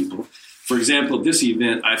right people. For example, at this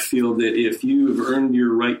event, I feel that if you have earned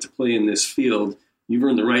your right to play in this field, you've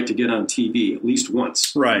earned the right to get on TV at least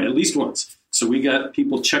once. Right. At least once. So we got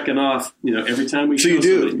people checking off, every time we So show you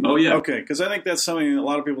do? somebody. Oh, yeah. Okay, because I think that's something a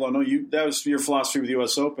lot of people don't know. That was your philosophy with the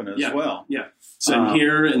U.S. Open as well. Yeah. So I'm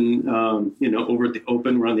here and, over at the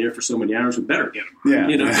Open, we're on the air for so many hours, we better get them. Yeah.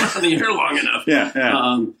 On the air long enough.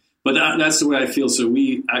 Yeah. But that's the way I feel. So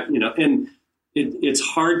and it's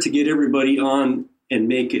hard to get everybody on and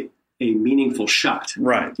make it a meaningful shot.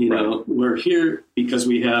 Right. We're here because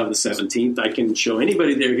we have the 17th. I can show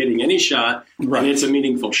anybody there hitting any shot, and it's a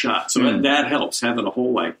meaningful shot. So that helps, having a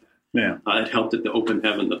hole like that. Yeah. It helped at the Open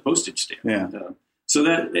having the postage stamp. Yeah. So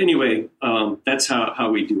that, anyway, that's how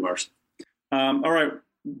we do our stuff. All right.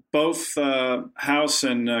 Both House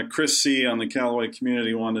and Chris C. on the Callaway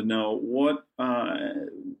community wanted to know what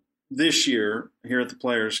this year here at the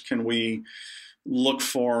Players can we look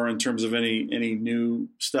for in terms of any new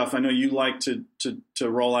stuff. I know you like to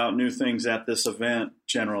roll out new things at this event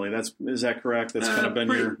generally. Is that correct? That's kind of been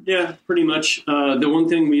pretty much. The one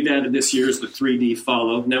thing we've added this year is the 3D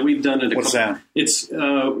follow. Now we've done it. What's that? It's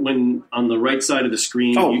when on the right side of the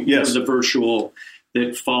screen you have the virtual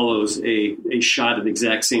that follows a shot at the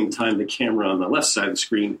exact same time the camera on the left side of the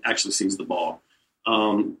screen actually sees the ball.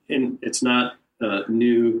 And it's not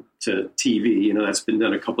new to TV. That's been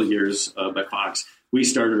done a couple of years by Fox. We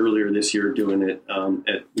started earlier this year doing it.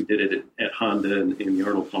 We did it at Honda and in the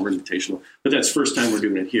Arnold Palmer Invitational. But that's the first time we're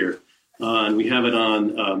doing it here. And we have it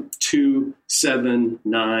on 2, 7,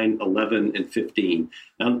 9, 11, and 15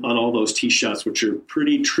 on all those tee shots, which are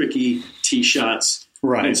pretty tricky tee shots.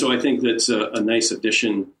 Right. And so I think that's a nice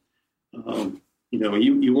addition.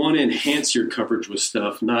 You want to enhance your coverage with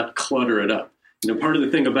stuff, not clutter it up. Part of the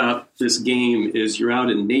thing about this game is you're out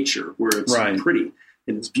in nature where it's pretty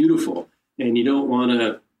and it's beautiful, and you don't want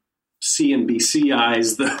to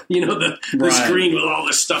CNBC-ize the screen with all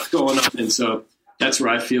this stuff going on. And so that's where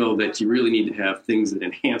I feel that you really need to have things that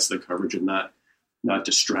enhance the coverage and not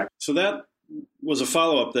distract. So that was a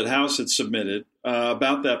follow-up that House had submitted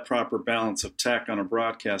about that proper balance of tech on a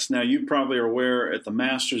broadcast. Now, you probably are aware at the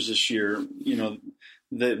Masters this year,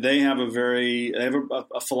 they have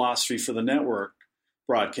a philosophy for the network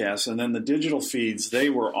broadcasts, and then the digital feeds, they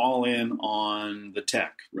were all in on the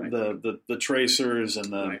tech, the tracers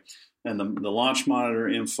and the launch monitor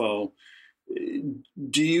info.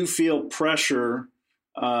 Do you feel pressure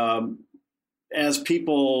as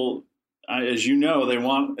people? As you know, they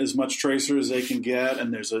want as much tracer as they can get,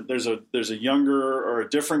 and there's a younger or a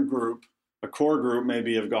different group, a core group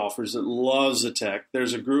maybe of golfers that loves the tech.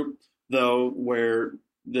 There's a group though where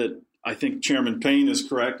that I think Chairman Payne is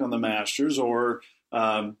correct on the Masters, or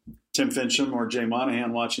Tim Fincham or Jay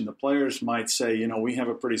Monahan watching the Players might say, we have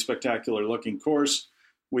a pretty spectacular looking course.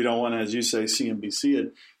 We don't want to, as you say, CNBC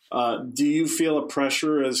it. Do you feel a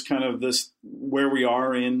pressure as kind of this where we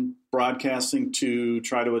are in broadcasting to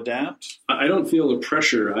try to adapt? I don't feel the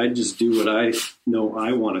pressure. I just do what I know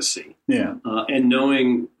I want to see. Yeah. And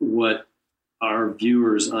knowing what our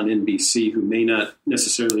viewers on NBC, who may not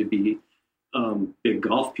necessarily be big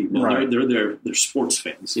golf people, they're sports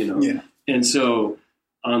fans, Yeah. And so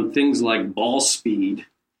on things like ball speed,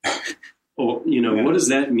 what does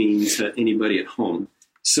that mean to anybody at home?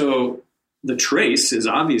 So the trace is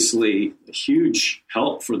obviously a huge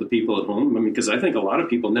help for the people at home. Because I think a lot of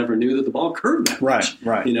people never knew that the ball curved that much.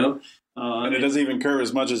 Right. And it doesn't even curve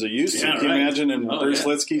as much as it used to. Can you imagine in Bruce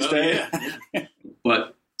Litsky's day? Yeah.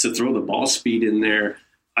 But to throw the ball speed in there,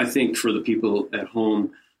 I think for the people at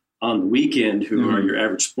home on the weekend who are your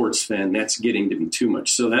average sports fan, that's getting to be too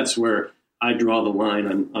much. So that's where I draw the line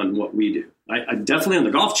on what we do. I definitely on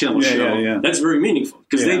the Golf Channel show, that's very meaningful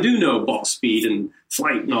because they do know ball speed and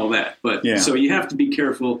flight and all that. But so you have to be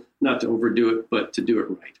careful not to overdo it, but to do it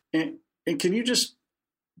right. And can you just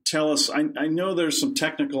tell us, I know there's some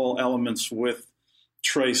technical elements with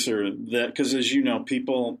Tracer that, because as you know,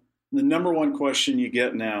 people, the number one question you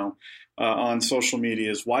get now on social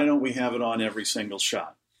media is, why don't we have it on every single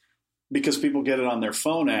shot? Because people get it on their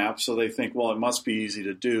phone app, so they think, well, it must be easy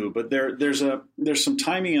to do. But there's some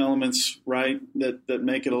timing elements, right, that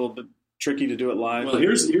make it a little bit tricky to do it live. Well,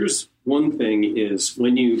 here's one thing is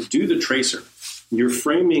when you do the tracer, your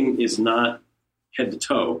framing is not head to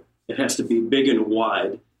toe. It has to be big and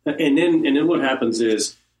wide. And then what happens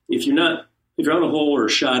is if you're on a hole or a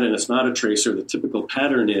shot and it's not a tracer, the typical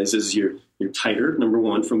pattern is you're tighter, number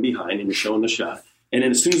one, from behind, and you're showing the shot. And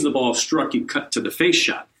then as soon as the ball struck, you cut to the face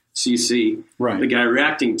shot. So you see the guy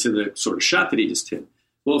reacting to the sort of shot that he just hit.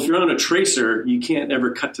 Well, if you're on a tracer, you can't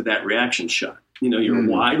ever cut to that reaction shot. You're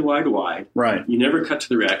wide. Right. You never cut to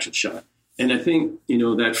the reaction shot. And I think,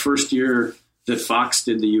 that first year that Fox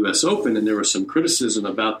did the U.S. Open and there was some criticism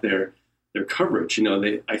about their coverage,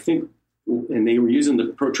 I think and they were using the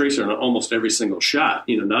Pro Tracer on almost every single shot,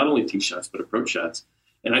 not only tee shots, but approach shots.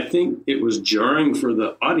 And I think it was jarring for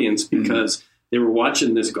the audience because they were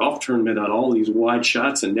watching this golf tournament on all these wide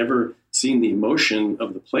shots and never seeing the emotion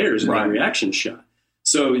of the players in the reaction shot.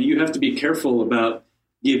 So you have to be careful about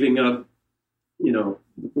giving up,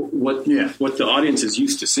 what the audience is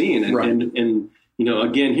used to seeing. And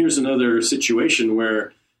again, here's another situation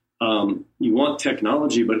where you want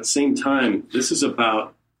technology, but at the same time, this is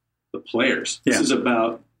about the players. This is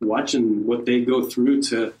about watching what they go through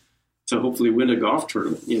to hopefully win a golf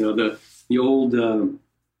tournament. The old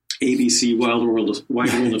ABC Wild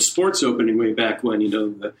World of Sports opening way back when,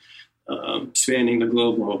 the spanning the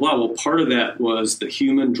globe, blah, blah, blah. Well, part of that was the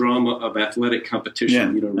human drama of athletic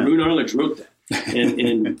competition. Rune Arledge wrote that.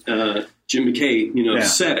 And Jim McKay,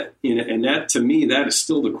 said it. And that, to me, that is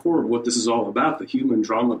still the core of what this is all about, the human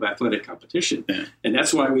drama of athletic competition. Yeah. And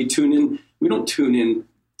that's why we tune in. We don't tune in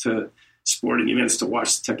to sporting events to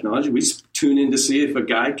watch the technology. We just tune in to see if a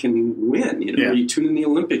guy can win. You tune in the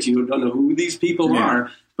Olympics. You don't know who these people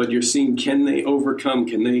are, but you're seeing, can they overcome?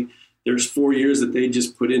 There's 4 years that they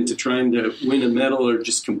just put into trying to win a medal or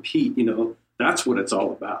just compete. That's what it's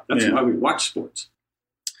all about. That's why we watch sports.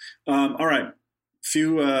 All right.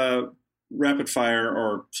 Few rapid fire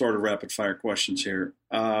or sort of rapid fire questions here.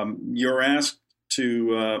 You're asked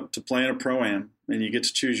to play in a Pro-Am, and you get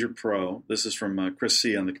to choose your pro. This is from Chris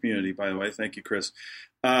C. on the community, by the way. Thank you, Chris.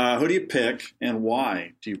 Who do you pick, and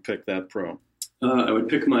why do you pick that pro? I would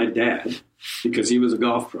pick my dad because he was a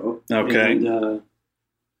golf pro. Okay. And,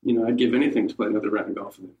 I'd give anything to play another round of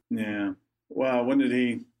golf with him. Yeah. Wow. When did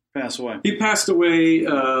he pass away? He passed away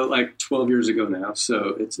like 12 years ago now,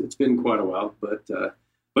 so it's been quite a while. But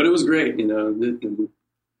it was great,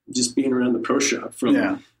 just being around the pro shop.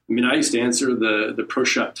 I used to answer the pro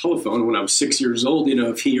shop telephone when I was 6 years old.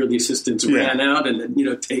 If he or the assistants ran out and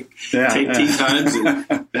take tee times.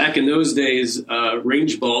 And back in those days,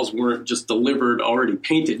 range balls weren't just delivered already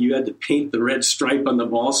painted. You had to paint the red stripe on the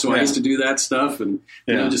ball. So I used to do that stuff, and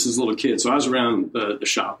just as a little kid. So I was around the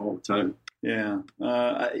shop all the time. Yeah,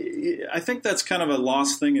 I think that's kind of a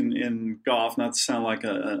lost thing in golf. Not to sound like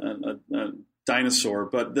a dinosaur,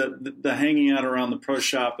 but the hanging out around the pro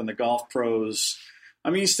shop and the golf pros. I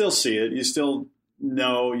mean, you still see it. You still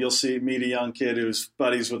know. You'll meet a young kid who's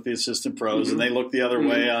buddies with the assistant pros, and they look the other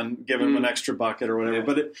way on giving them an extra bucket or whatever.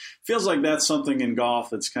 But it feels like that's something in golf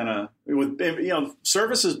that's kind of,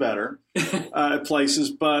 service is better at places,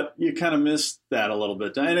 but you kind of miss that a little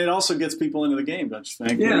bit. And it also gets people into the game, don't you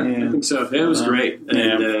think? Yeah, I think so. It was great.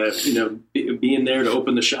 And, being there to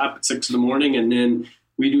open the shop at 6 a.m, and then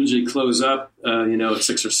we'd usually close up, at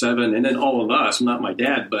 6 or 7. And then all of us, not my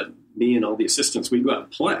dad, but me and all the assistants, we'd go out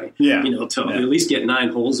and play, till at least get 9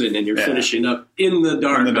 holes in, and you're finishing up in the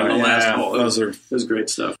dark on the last hole. It was great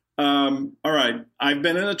stuff. All right. I've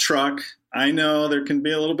been in a truck. I know there can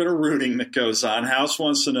be a little bit of rooting that goes on. House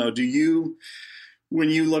wants to know, when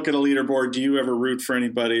you look at a leaderboard, do you ever root for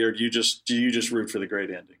anybody, or do you just root for the great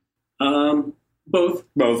ending? Both.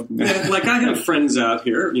 Yeah, like I have friends out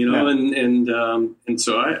here, and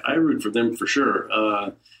so I root for them for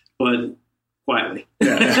sure. But quietly.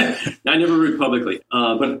 I never root publicly,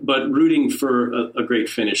 but rooting for a great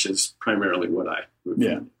finish is primarily what I root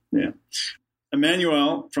for. Yeah.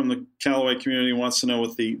 Emmanuel from the Callaway community wants to know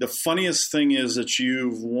what the funniest thing is that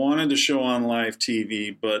you've wanted to show on live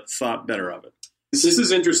TV but thought better of it. This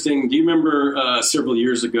is interesting. Do you remember several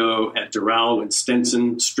years ago at Doral when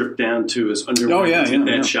Stenson stripped down to his underwear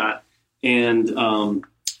that shot? And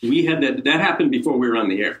we had that happened before we were on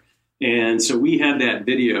the air. And so we had that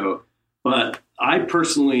video. But I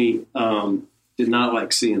personally did not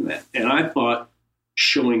like seeing that. And I thought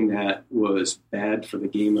showing that was bad for the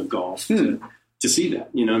game of golf to see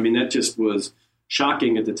that. That just was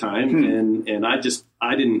shocking at the time. And I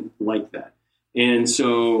didn't like that. And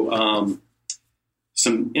so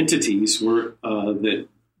some entities were that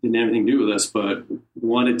didn't have anything to do with us, but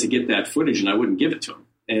wanted to get that footage, and I wouldn't give it to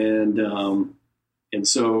them. And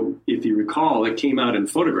so, if you recall, it came out in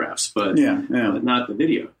photographs, but not the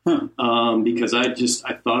video, because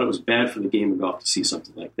I thought it was bad for the game of golf to see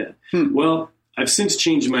something like that. Well, I've since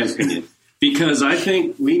changed my opinion because I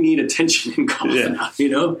think we need attention in golf now,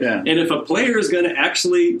 And if a player is going to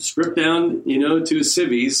actually strip down, to his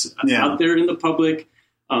civvies out there in the public,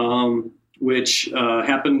 which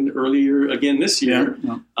happened earlier again this year.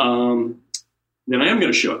 Then I am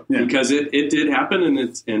going to show it because it did happen, and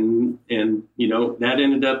that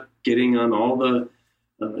ended up getting on all the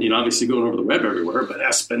obviously going over the web everywhere, but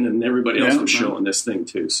Espen and everybody else was showing this thing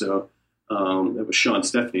too. So it was Sean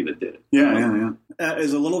Stephanie that did it.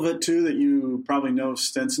 Is a little bit too that you probably know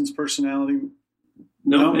Stenson's personality.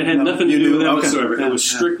 No, it had nothing to do with that Okay. whatsoever. Yeah, It was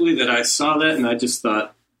strictly that I saw that and I just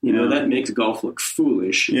thought, that makes golf look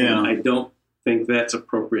foolish. Yeah. And I don't think that's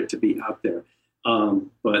appropriate to be out there.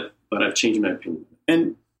 But I've changed my opinion.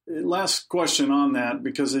 And last question on that,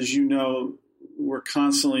 because as you know, we're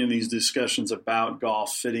constantly in these discussions about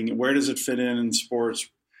golf fitting. Where does it fit in sports?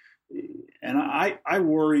 And I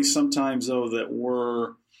worry sometimes, though, that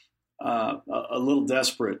we're a little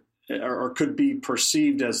desperate or could be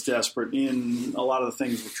perceived as desperate in a lot of the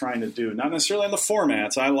things we're trying to do. Not necessarily in the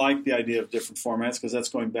formats. I like the idea of different formats because that's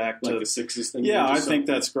going back to Like the sixes thing. Yeah, I think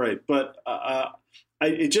that's great. But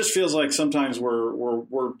it just feels like sometimes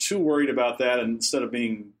we're too worried about that, and instead of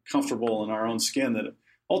being comfortable in our own skin, that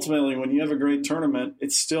ultimately when you have a great tournament,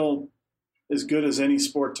 it's still as good as any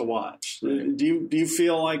sport to watch. Right. Do you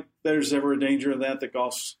feel like there's ever a danger of that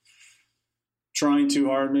golf's trying too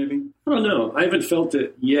hard, maybe? I don't know. I haven't felt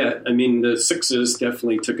it yet. I mean, the sixes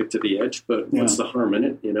definitely took it to the edge, but what's the harm in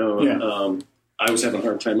it? Yeah. I was having a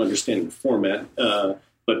hard time understanding the format.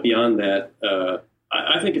 But beyond that,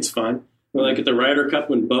 I think it's fine. Like at the Ryder Cup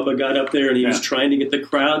when Bubba got up there and he was trying to get the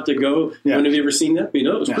crowd to go. Yeah. Have you ever seen that? It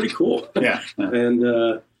was pretty cool. Yeah.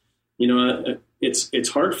 And, it's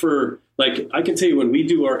hard for, like, I can tell you when we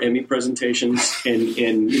do our Emmy presentations and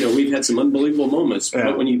we've had some unbelievable moments,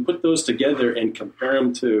 but when you put those together and compare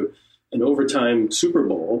them to an overtime Super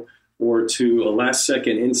Bowl or to a last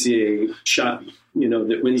second NCAA shot,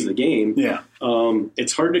 that wins the game,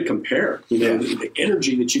 it's hard to compare, the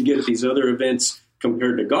energy that you get at these other events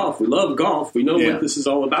compared to golf. We love golf. We know what this is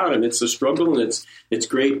all about, and it's a struggle, and it's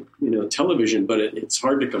great, television, but it's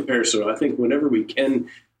hard to compare. So I think whenever we can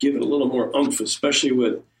give it a little more oomph, especially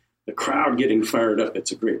with the crowd getting fired up,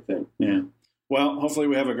 it's a great thing. Yeah. Well, hopefully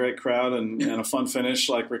we have a great crowd and a fun finish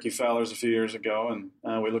like Ricky Fowler's a few years ago, and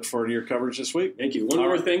we look forward to your coverage this week. Thank you. One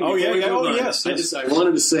more thing. Yes. I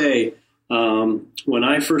wanted to say, when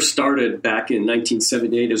I first started back in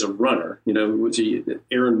 1978 as a runner, was an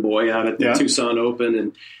errand boy out at the Tucson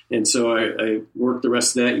Open, and so I worked the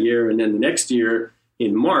rest of that year, and then the next year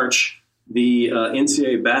in March, the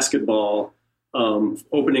NCAA basketball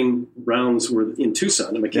opening rounds were in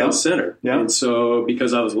Tucson at McKell Center, and so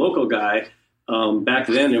because I was a local guy. Back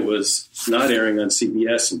then, it was not airing on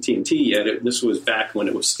CBS and TNT yet. This was back when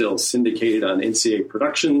it was still syndicated on NCAA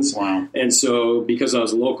Productions. Wow. And so because I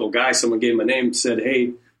was a local guy, someone gave my name, said,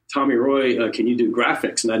 "Hey, Tommy Roy, can you do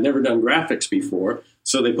graphics?" And I'd never done graphics before.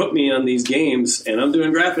 So they put me on these games, and I'm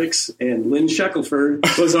doing graphics, and Lynn Shackelford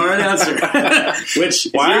was our announcer, which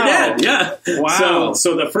is your dad. Yeah. Wow.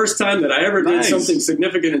 So the first time that I ever did something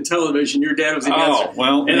significant in television, your dad was the announcer.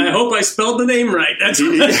 Well, and I hope I spelled the name right. That's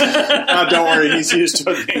don't worry, he's used to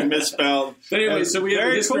it being misspelled. But anyway, so we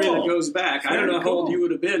have a history that goes back. I don't know how old you would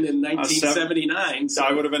have been in 1979. So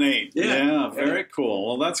I would have been 8. Yeah. Very cool.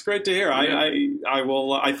 Well, that's great to hear. I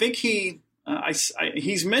will. I think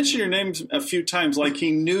he's mentioned your name a few times, like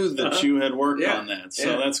he knew that you had worked on that.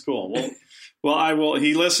 So that's cool. Well, I will.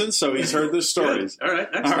 He listens, so he's heard the stories. All right.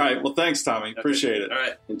 Excellent. All right. Well, thanks, Tommy. Appreciate it. All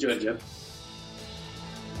right. Enjoy it, Jeff.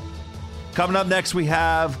 Coming up next, we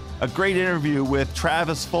have a great interview with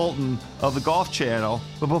Travis Fulton of the Golf Channel.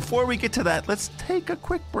 But before we get to that, let's take a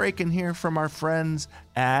quick break and hear from our friends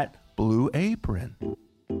at Blue Apron.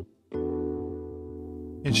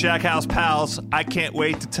 In Shack House Pals, I can't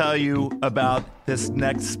wait to tell you about this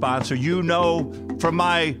next sponsor. You know from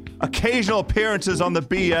my occasional appearances on the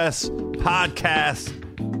BS podcast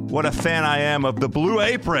what a fan I am of the Blue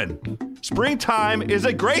Apron. Springtime is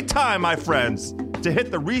a great time, my friends, to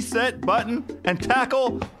hit the reset button and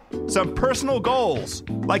tackle some personal goals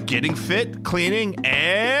like getting fit, cleaning,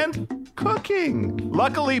 and cooking.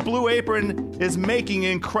 Luckily, Blue Apron is making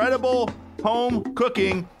incredible home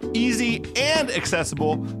cooking easy and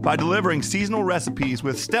accessible by delivering seasonal recipes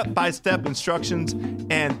with step-by-step instructions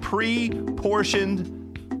and pre-portioned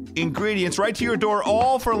ingredients right to your door,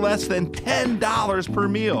 all for less than $10 per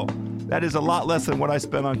meal. That is a lot less than what I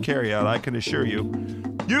spent on carryout, I can assure you.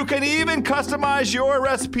 You can even customize your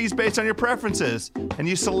recipes based on your preferences, and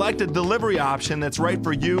you select a delivery option that's right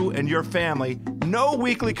for you and your family. No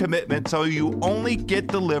weekly commitment, so you only get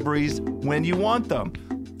deliveries when you want them.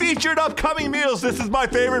 Featured upcoming meals, this is my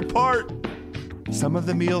favorite part. Some of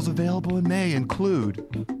the meals available in May include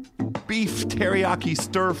beef teriyaki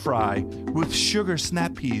stir fry with sugar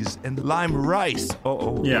snap peas and lime rice.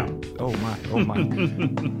 Oh my.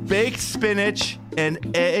 Baked spinach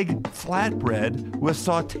and egg flatbread with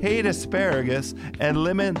sauteed asparagus and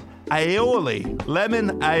lemon aioli.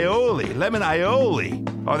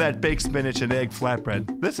 Oh, that baked spinach and egg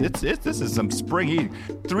flatbread. This is some spring eating.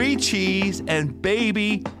 3 cheese and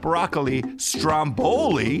baby broccoli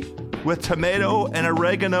stromboli with tomato and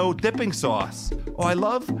oregano dipping sauce. Oh, I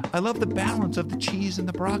love the balance of the cheese and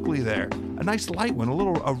the broccoli there. A nice light one, a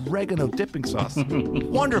little oregano dipping sauce.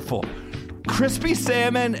 Wonderful. Crispy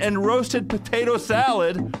salmon and roasted potato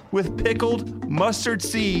salad with pickled mustard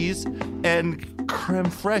seeds and creme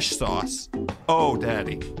fraiche sauce. Oh,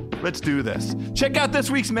 Daddy, let's do this. Check out this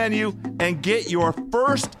week's menu and get your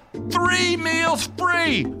first 3 meals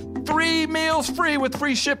free. 3 meals free with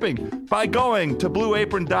free shipping by going to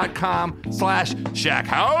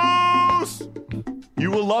blueapron.com/shackhouse. You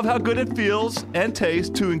will love how good it feels and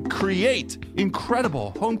tastes to create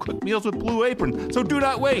incredible home-cooked meals with Blue Apron. So do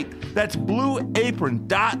not wait. That's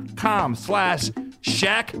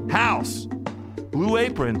blueapron.com/shackhouse. Blue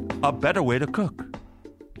Apron, a better way to cook.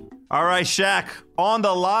 All right, Shaq, on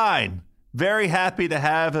the line. Very happy to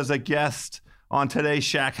have as a guest on today's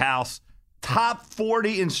Shack House, top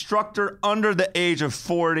 40 instructor under the age of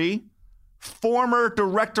 40, former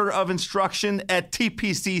director of instruction at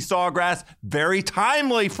TPC Sawgrass, very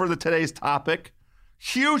timely for today's topic,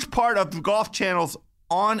 huge part of Golf Channel's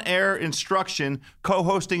on-air instruction,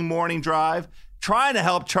 co-hosting Morning Drive, trying to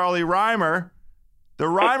help Charlie Rymer, the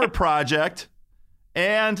Rymer Project,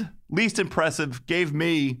 and least impressive, gave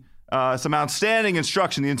me some outstanding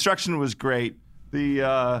instruction. The instruction was great.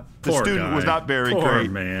 The student was not very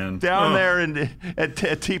great. Man. Down there at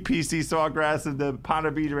TPC Sawgrass in the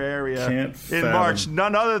Ponte Vedra area in March.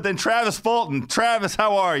 None other than Travis Fulton. Travis,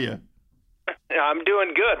 how are you? I'm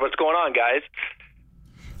doing good. What's going on, guys?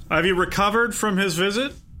 Have you recovered from his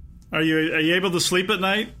visit? Are you able to sleep at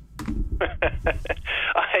night?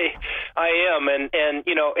 I am, and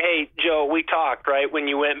you know, hey Joe, we talked right when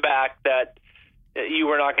you went back that you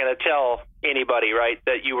were not going to tell anybody, right,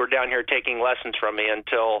 that you were down here taking lessons from me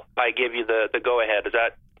until I give you the go ahead. Is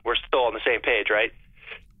that we're still on the same page, right?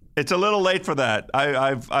 It's a little late for that.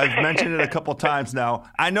 I've mentioned it a couple times now.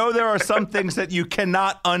 I know there are some things that you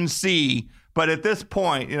cannot unsee, but at this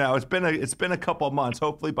point, you know, it's been a couple of months.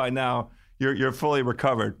 Hopefully by now you're fully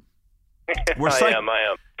recovered. I am.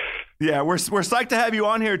 Yeah, we're psyched to have you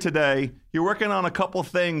on here today. You're working on a couple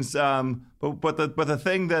things, but the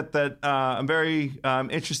thing that I'm very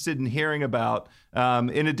interested in hearing about,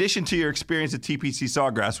 in addition to your experience at TPC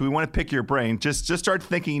Sawgrass, we want to pick your brain. Just start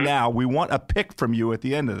thinking now. We want a pick from you at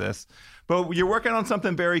the end of this. But you're working on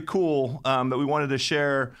something very cool that we wanted to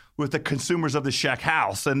share with the consumers of the Shack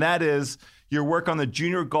House, and that is your work on the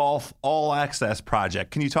Junior Golf All Access project.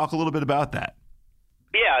 Can you talk a little bit about that?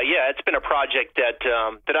 Yeah, it's been a project that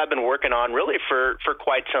I've been working on really for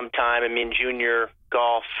quite some time. I mean, junior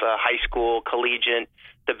golf, high school, collegiate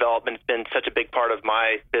development has been such a big part of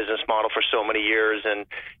my business model for so many years, and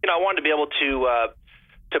you know, I wanted to be able to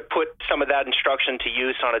put some of that instruction to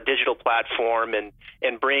use on a digital platform and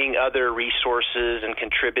bring other resources and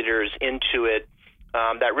contributors into it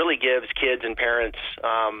that really gives kids and parents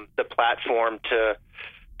the platform to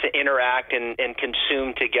interact and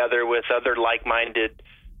consume together with other like-minded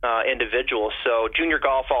individuals. So Junior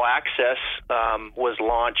Golf All Access was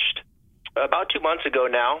launched about 2 months ago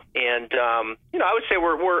now, and you know, I would say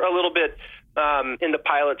we're a little bit in the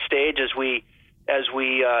pilot stage as we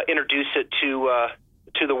introduce it to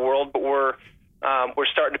the world, but we're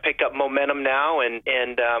starting to pick up momentum now, and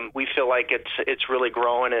we feel like it's really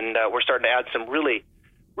growing, and we're starting to add some really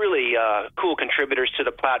cool contributors to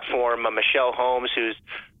the platform. Michelle Holmes, who's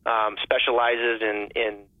specializes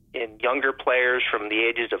in younger players from the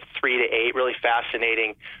ages of 3 to 8, really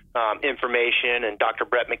fascinating information, and Dr.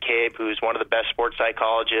 Brett McCabe, who's one of the best sports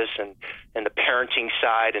psychologists and the parenting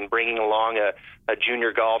side, and bringing along a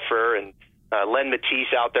junior golfer, and Len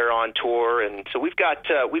Matisse out there on tour. And so we've got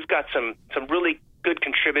some really good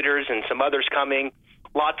contributors and some others coming,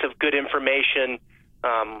 lots of good information,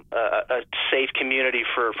 a safe community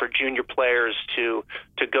for junior players to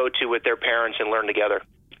go to with their parents and learn together.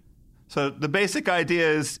 So the basic idea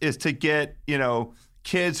is to get, you know,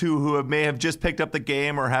 kids who may have just picked up the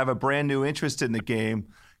game or have a brand new interest in the game,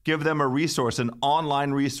 give them a resource, an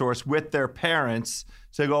online resource with their parents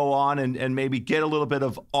to go on and maybe get a little bit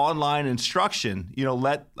of online instruction. You know,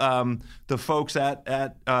 let the folks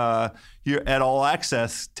at All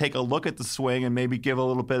Access take a look at the swing and maybe give a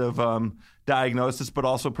little bit of diagnosis, but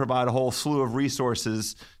also provide a whole slew of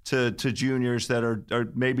resources to juniors that are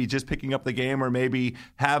maybe just picking up the game, or maybe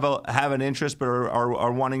have an interest but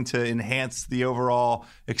are wanting to enhance the overall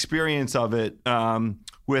experience of it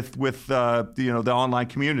with the online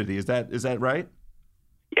community. Is that right?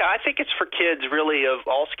 Yeah, I think it's for kids really of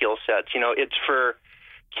all skill sets. You know, it's for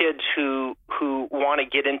kids who want to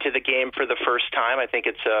get into the game for the first time. I think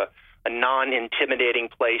it's a non-intimidating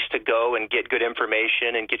place to go and get good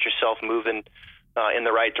information and get yourself moving in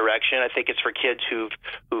the right direction. I think it's for kids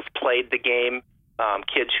who've played the game,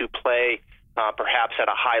 kids who play perhaps at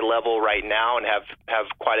a high level right now and have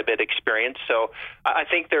quite a bit of experience. So I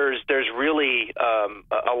think there's really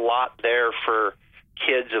a lot there for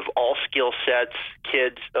kids of all skill sets,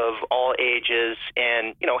 kids of all ages,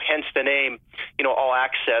 and hence the name, All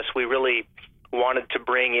Access. We really wanted to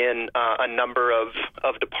bring in a number of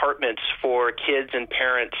departments for kids and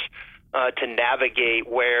parents to navigate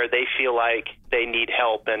where they feel like they need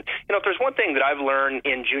help. And if there's one thing that I've learned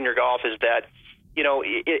in junior golf is that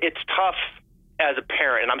it's tough as a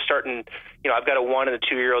parent, and I'm starting, I've got a 1 and a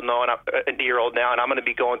 2-year-old now, and I'm going to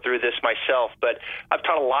be going through this myself. But I've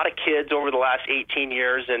taught a lot of kids over the last 18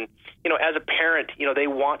 years, and as a parent, they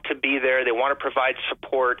want to be there, they want to provide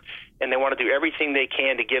support, and they want to do everything they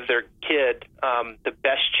can to give their kid the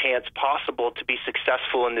best chance possible to be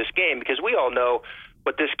successful in this game, because we all know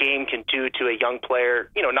what this game can do to a young player,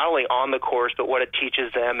 not only on the course, but what it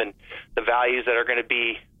teaches them and the values that are going to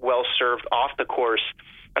be well served off the course.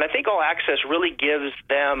 And I think All Access really gives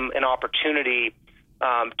them an opportunity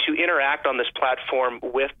to interact on this platform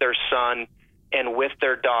with their son and with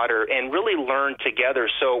their daughter and really learn together.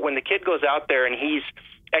 So when the kid goes out there and he's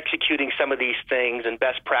executing some of these things and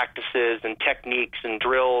best practices and techniques and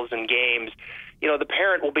drills and games, the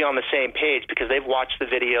parent will be on the same page because they've watched the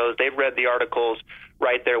videos, they've read the articles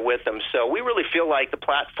right there with them. So we really feel like the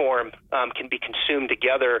platform can be consumed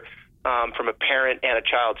together from a parent and a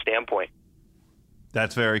child standpoint.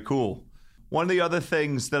 That's very cool. One of the other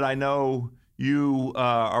things that I know you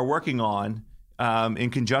are working on in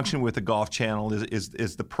conjunction with the Golf Channel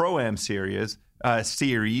is the Pro-Am series,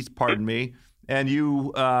 pardon me. And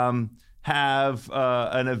you have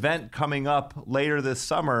an event coming up later this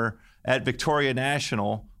summer at Victoria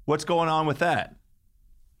National. What's going on with that?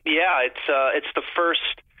 Yeah, it's the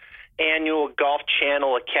first annual Golf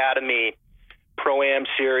Channel Academy Pro-Am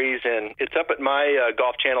series, and it's up at my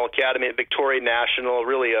Golf Channel Academy at Victoria National,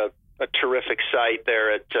 really a terrific site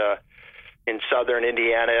there in southern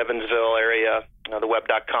Indiana, Evansville area. The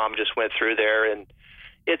web.com just went through there, and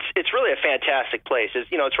it's really a fantastic place.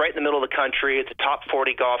 It's right in the middle of the country. It's a top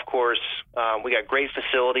 40 golf course. We got great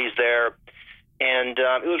facilities there, and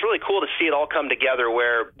it was really cool to see it all come together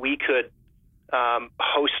where we could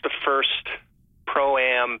host the first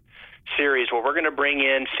Pro-Am series where we're going to bring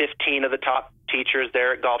in 15 of the top teachers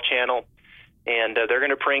there at Golf Channel, and they're going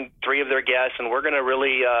to bring 3 of their guests, and we're going to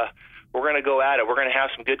really we're going to go at it. We're going to have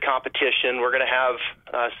some good competition. We're going to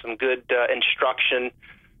have some good instruction,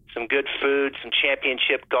 some good food, some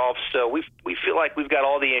championship golf. So we feel like we've got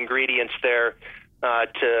all the ingredients there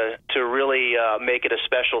to really make it a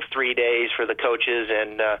special 3 days for the coaches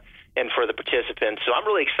and for the participants. So I'm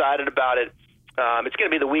really excited about it. It's going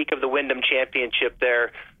to be the week of the Wyndham Championship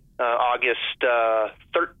there, August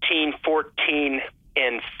 13, 14,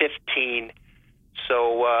 and 15.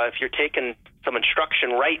 So if you're taking some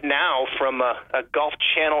instruction right now from a Golf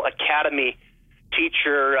Channel Academy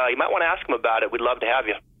teacher, you might want to ask them about it. We'd love to have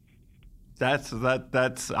you.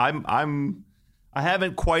 I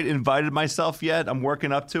haven't quite invited myself yet. I'm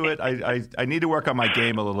working up to it. I need to work on my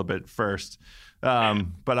game a little bit first.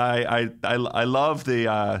 But I love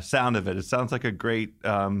the sound of it. It sounds like a great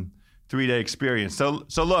 3-day experience. So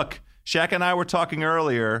look, Shaq and I were talking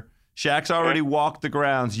earlier. Shaq's already walked the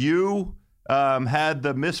grounds. You had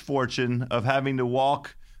the misfortune of having to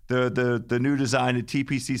walk the new design at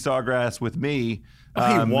TPC Sawgrass with me.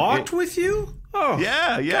 He walked with you? Oh,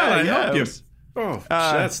 yeah. God, I yeah. hope you. Oh,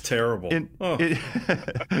 that's terrible. In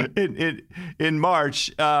March,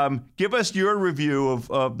 give us your review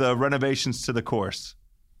of the renovations to the course.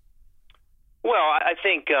 Well, I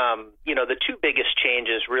think, the 2 biggest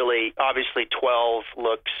changes really, obviously 12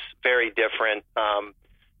 looks very different.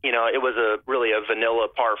 It was really a vanilla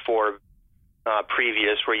par 4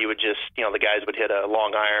 previous where you would just, the guys would hit a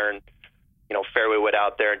long iron, fairway wood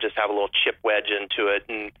out there and just have a little chip wedge into it.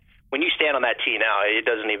 And when you stand on that tee now, it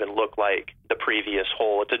doesn't even look like the previous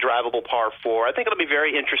hole. It's a drivable par 4. I think it'll be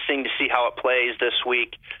very interesting to see how it plays this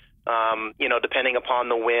week. Depending upon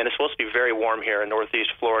the wind, it's supposed to be very warm here in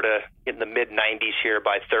Northeast Florida in the mid-90s here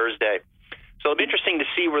by Thursday. So it'll be interesting to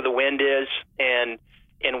see where the wind is and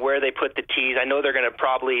where they put the tees. I know they're going to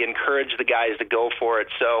probably encourage the guys to go for it.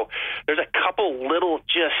 So there's a couple little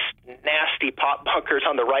just nasty pop bunkers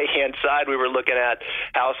on the right-hand side we were looking at,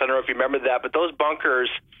 House. I don't know if you remember that, but those bunkers,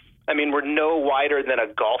 were no wider than a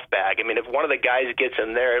golf bag. If one of the guys gets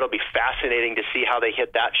in there, it'll be fascinating to see how they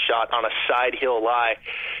hit that shot on a side hill lie.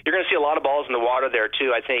 You're going to see a lot of balls in the water there,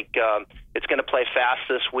 too. I think It's going to play fast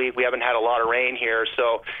this week. We haven't had a lot of rain here.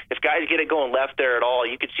 So if guys get it going left there at all,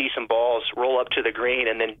 you could see some balls roll up to the green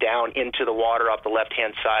and then down into the water off the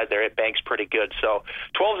left-hand side there. It banks pretty good. So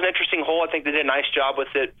 12 is an interesting hole. I think they did a nice job with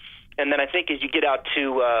it. And then I think as you get out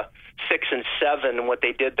to 6 and 7 and what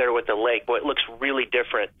they did there with the lake, boy, it looks really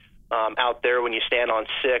different out there when you stand on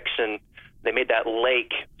 6. And they made that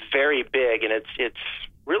lake very big, and it's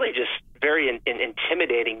really just very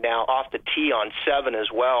intimidating now off the tee on 7 as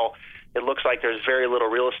well. It looks like there's very little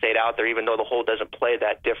real estate out there, even though the hole doesn't play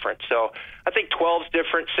that different. So I think 12's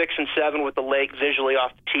different. 6 and 7 with the lake visually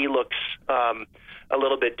off the tee looks a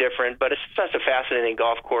little bit different, but it's such a fascinating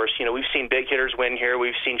golf course. You know, we've seen big hitters win here.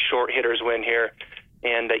 We've seen short hitters win here,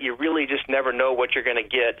 and you really just never know what you're going to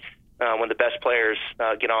get when the best players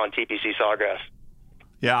get on TPC Sawgrass.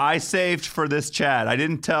 Yeah, I saved for this chat. I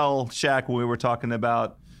didn't tell Shaq when we were talking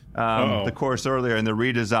about the course earlier and the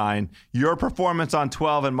redesign. Your performance on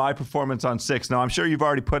 12 and my performance on 6. Now, I'm sure you've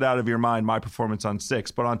already put out of your mind my performance on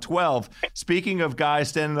 6. But on 12, speaking of guys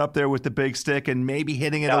standing up there with the big stick and maybe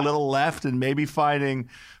hitting it a little left and maybe finding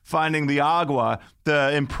the agua,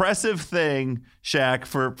 the impressive thing, Shaq,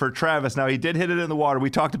 for Travis. Now, he did hit it in the water. We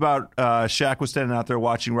talked about Shaq was standing out there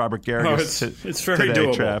watching Robert Garrigus. It's very today,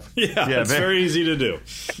 doable. Trav. Yeah, it's very easy to do.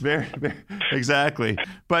 Very, exactly.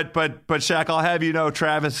 But Shaq, I'll have you know,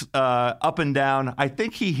 Travis, up and down. I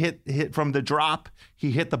think he hit from the drop.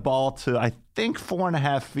 He hit the ball to, I think,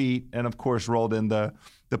 4.5 feet, and of course rolled in the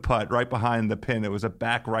putt right behind the pin. It was a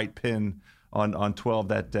back right pin on 12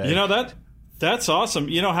 that day. You know That's awesome.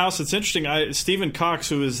 You know, House, it's interesting. Stephen Cox,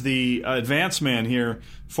 who is the advance man here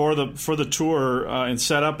for the tour and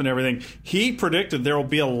setup and everything, he predicted there will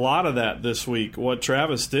be a lot of that this week, what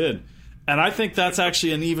Travis did. And I think that's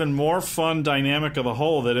actually an even more fun dynamic of the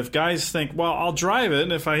hole, that if guys think, well, I'll drive it,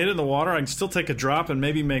 and if I hit it in the water, I can still take a drop and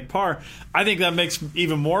maybe make par. I think that makes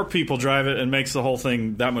even more people drive it and makes the whole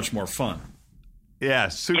thing that much more fun. Yeah,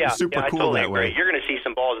 super I cool totally that agree. way. You're going to see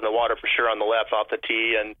some balls in the water for sure on the left off the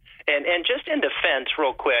tee. And just in defense,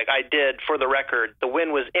 real quick, I did, for the record, the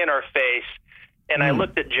wind was in our face, and I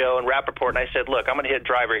looked at Joe and Rappaport, and I said, look, I'm going to hit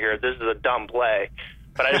driver here. This is a dumb play,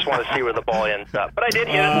 but I just want to see where the ball ends up. But I did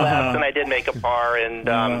hit it left, and I did make a par, and,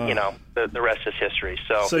 the rest is history.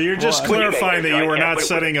 So you're just clarifying that you were not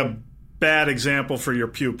setting a bad example for your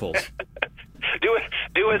pupils.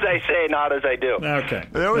 Do as I say, not as I do. Okay.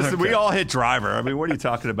 We all hit driver. I mean, what are you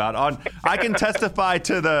talking about? I can testify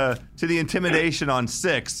to the intimidation on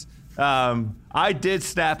 6. I did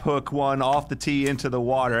snap hook one off the tee into the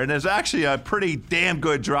water, and it was actually a pretty damn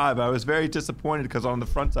good drive. I was very disappointed because on the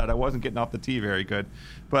front side I wasn't getting off the tee very good.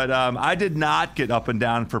 But I did not get up and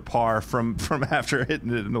down for par from after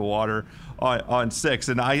hitting it in the water on 6.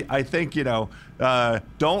 And I think,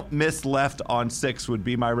 don't miss left on 6 would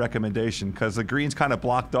be my recommendation, because the green's kind of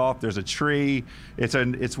blocked off. There's a tree.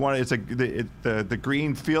 The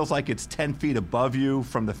green feels like it's 10 feet above you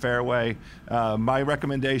from the fairway. My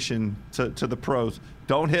recommendation to the pros: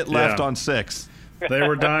 don't hit left on 6. They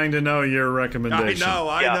were dying to know your recommendation.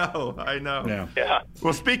 I know. Yeah.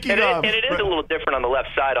 Well, speaking of, and it is a little different on the left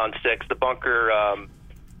side on 6. The bunker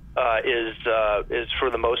is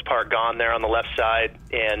for the most part gone there on the left side,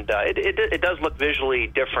 and it does look visually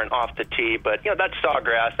different off the tee. But that's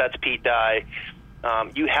Sawgrass, that's Pete Dye.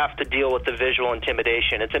 You have to deal with the visual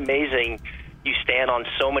intimidation. It's amazing. You stand on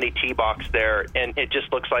so many tee box there, and it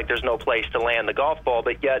just looks like there's no place to land the golf ball,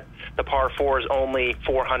 but yet the par 4 is only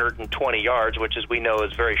 420 yards, which, as we know,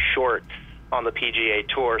 is very short on the PGA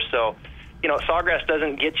Tour. So, Sawgrass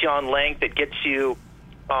doesn't get you on length. It gets you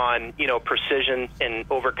on, precision and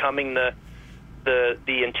overcoming the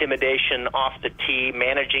intimidation off the tee,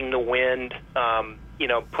 managing the wind,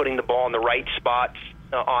 putting the ball in the right spots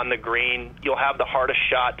on the green. You'll have the hardest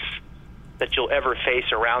shots that you'll ever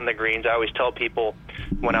face around the greens. I always tell people,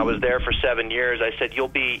 when I was there for 7 years, I said,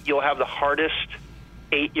 you'll have the hardest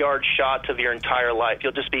 8-yard shots of your entire life.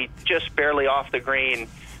 You'll just be just barely off the green,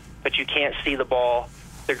 but you can't see the ball.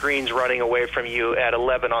 The green's running away from you at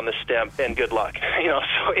 11 on the stem, and good luck.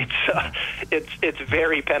 So it's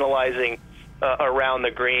very penalizing around the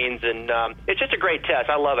greens, and it's just a great test.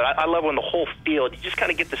 I love it. I love when the whole field, you just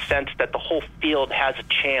kind of get the sense that the whole field has a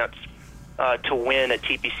chance to win at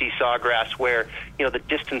TPC Sawgrass, where the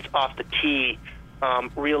distance off the tee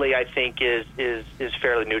really, I think, is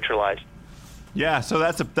fairly neutralized. Yeah, so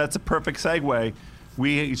that's a perfect segue.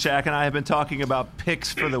 Shaq and I have been talking about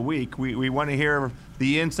picks for the week. We want to hear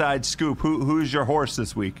the inside scoop. Who's your horse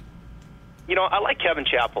this week? I like Kevin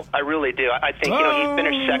Chappell. I really do. I think he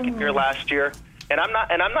finished second here last year, and I'm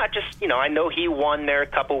not just I know he won there a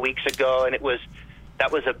couple weeks ago, and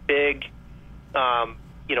that was a big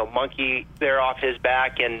monkey there off his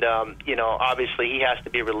back, and obviously he has to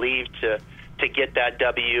be relieved to get that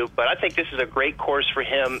W. But I think this is a great course for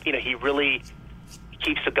him. He really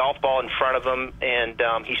keeps the golf ball in front of him, and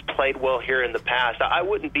he's played well here in the past. I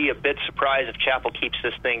wouldn't be a bit surprised if Chappell keeps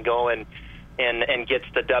this thing going and gets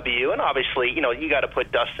the W. And obviously, you got to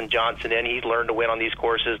put Dustin Johnson in. He's learned to win on these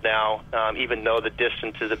courses now, even though the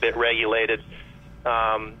distance is a bit regulated.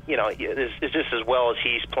 It's just as well as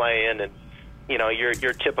he's playing, and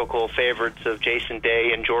your typical favorites of Jason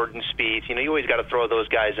Day and Jordan Spieth. You always got to throw those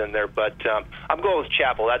guys in there. But I'm going with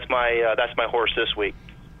Chappell. That's my horse this week.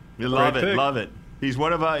 You love it. He's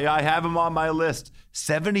one of I have him on my list.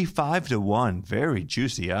 75-1, very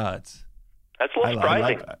juicy odds. That's a little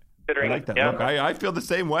surprising. I like that. Look, I feel the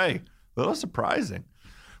same way. A little surprising.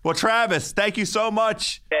 Well, Travis, thank you so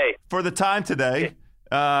much for the time today.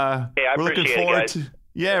 I appreciate it, guys.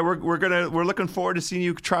 We're looking forward to seeing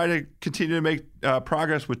you try to continue to make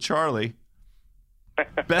progress with Charlie.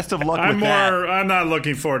 Best of luck with that. I'm not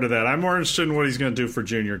looking forward to that. I'm more interested in what he's going to do for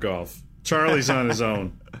junior golf. Charlie's on his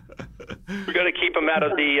own. We're going to keep him out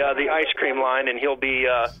of the ice cream line, and he'll be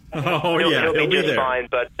he'll be just there. fine.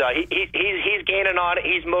 But he's gaining on it.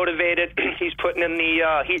 He's motivated. He's putting in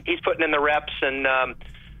the reps, and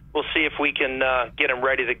we'll see if we can get him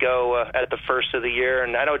ready to go at the first of the year.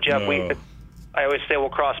 And I know, Jeff, I always say we'll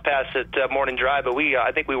cross paths at Morning Drive, but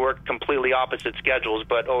I think we work completely opposite schedules.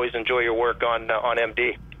 But always enjoy your work on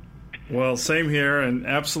MD. Well, same here, and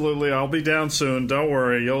absolutely, I'll be down soon. Don't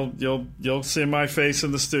worry, you'll see my face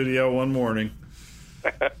in the studio one morning.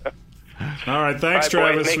 All right, thanks,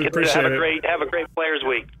 Travis. Boys, we appreciate it. Have a great Players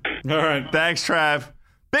Week. All right, thanks, Trav.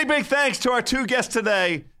 Big thanks to our two guests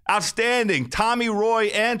today. Outstanding, Tommy Roy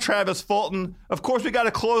and Travis Fulton. Of course, we got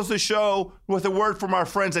to close the show with a word from our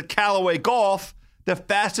friends at Callaway Golf, the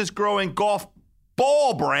fastest growing golf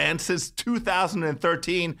ball brand since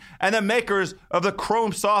 2013, and the makers of the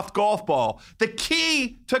Chrome Soft golf ball. The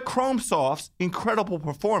key to Chrome Soft's incredible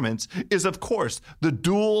performance is, of course, the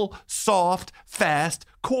dual soft, fast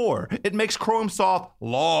core. It makes Chrome Soft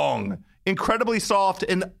long, incredibly soft,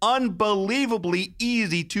 and unbelievably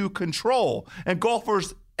easy to control. And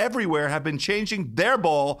golfers everywhere have been changing their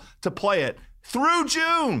ball to play it. Through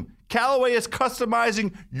June, Callaway is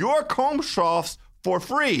customizing your Chrome Softs for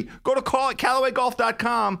free. Go to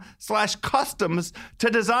CallawayGolf.com/customs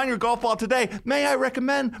to design your golf ball today. May I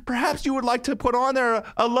recommend, perhaps you would like to put on there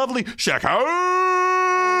a lovely Shack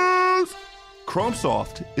House. Chrome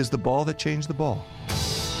Soft is the ball that changed the ball.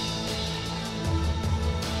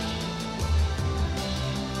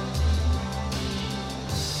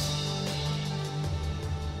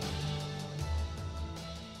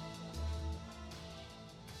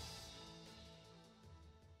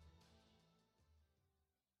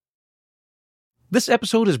 This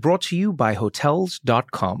episode is brought to you by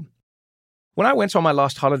Hotels.com. When I went on my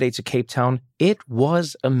last holiday to Cape Town, it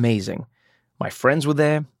was amazing. My friends were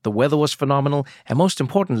there, the weather was phenomenal, and most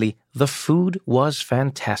importantly, the food was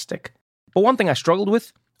fantastic. But one thing I struggled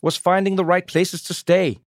with was finding the right places to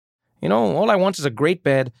stay. All I want is a great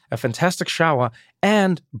bed, a fantastic shower,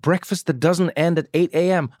 and breakfast that doesn't end at 8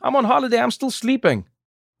 a.m. I'm on holiday, I'm still sleeping.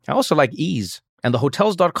 I also like ease, and the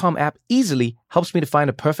Hotels.com app easily helps me to find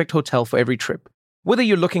a perfect hotel for every trip. Whether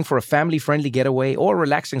you're looking for a family-friendly getaway or a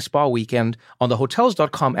relaxing spa weekend, on the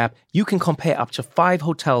Hotels.com app, you can compare up to 5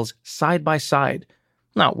 hotels side by side.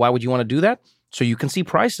 Now, why would you want to do that? So you can see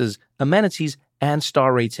prices, amenities, and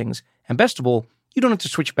star ratings. And best of all, you don't have to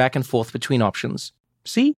switch back and forth between options.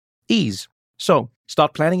 See? Ease. So,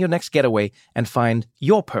 start planning your next getaway and find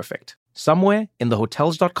your perfect somewhere in the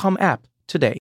Hotels.com app today.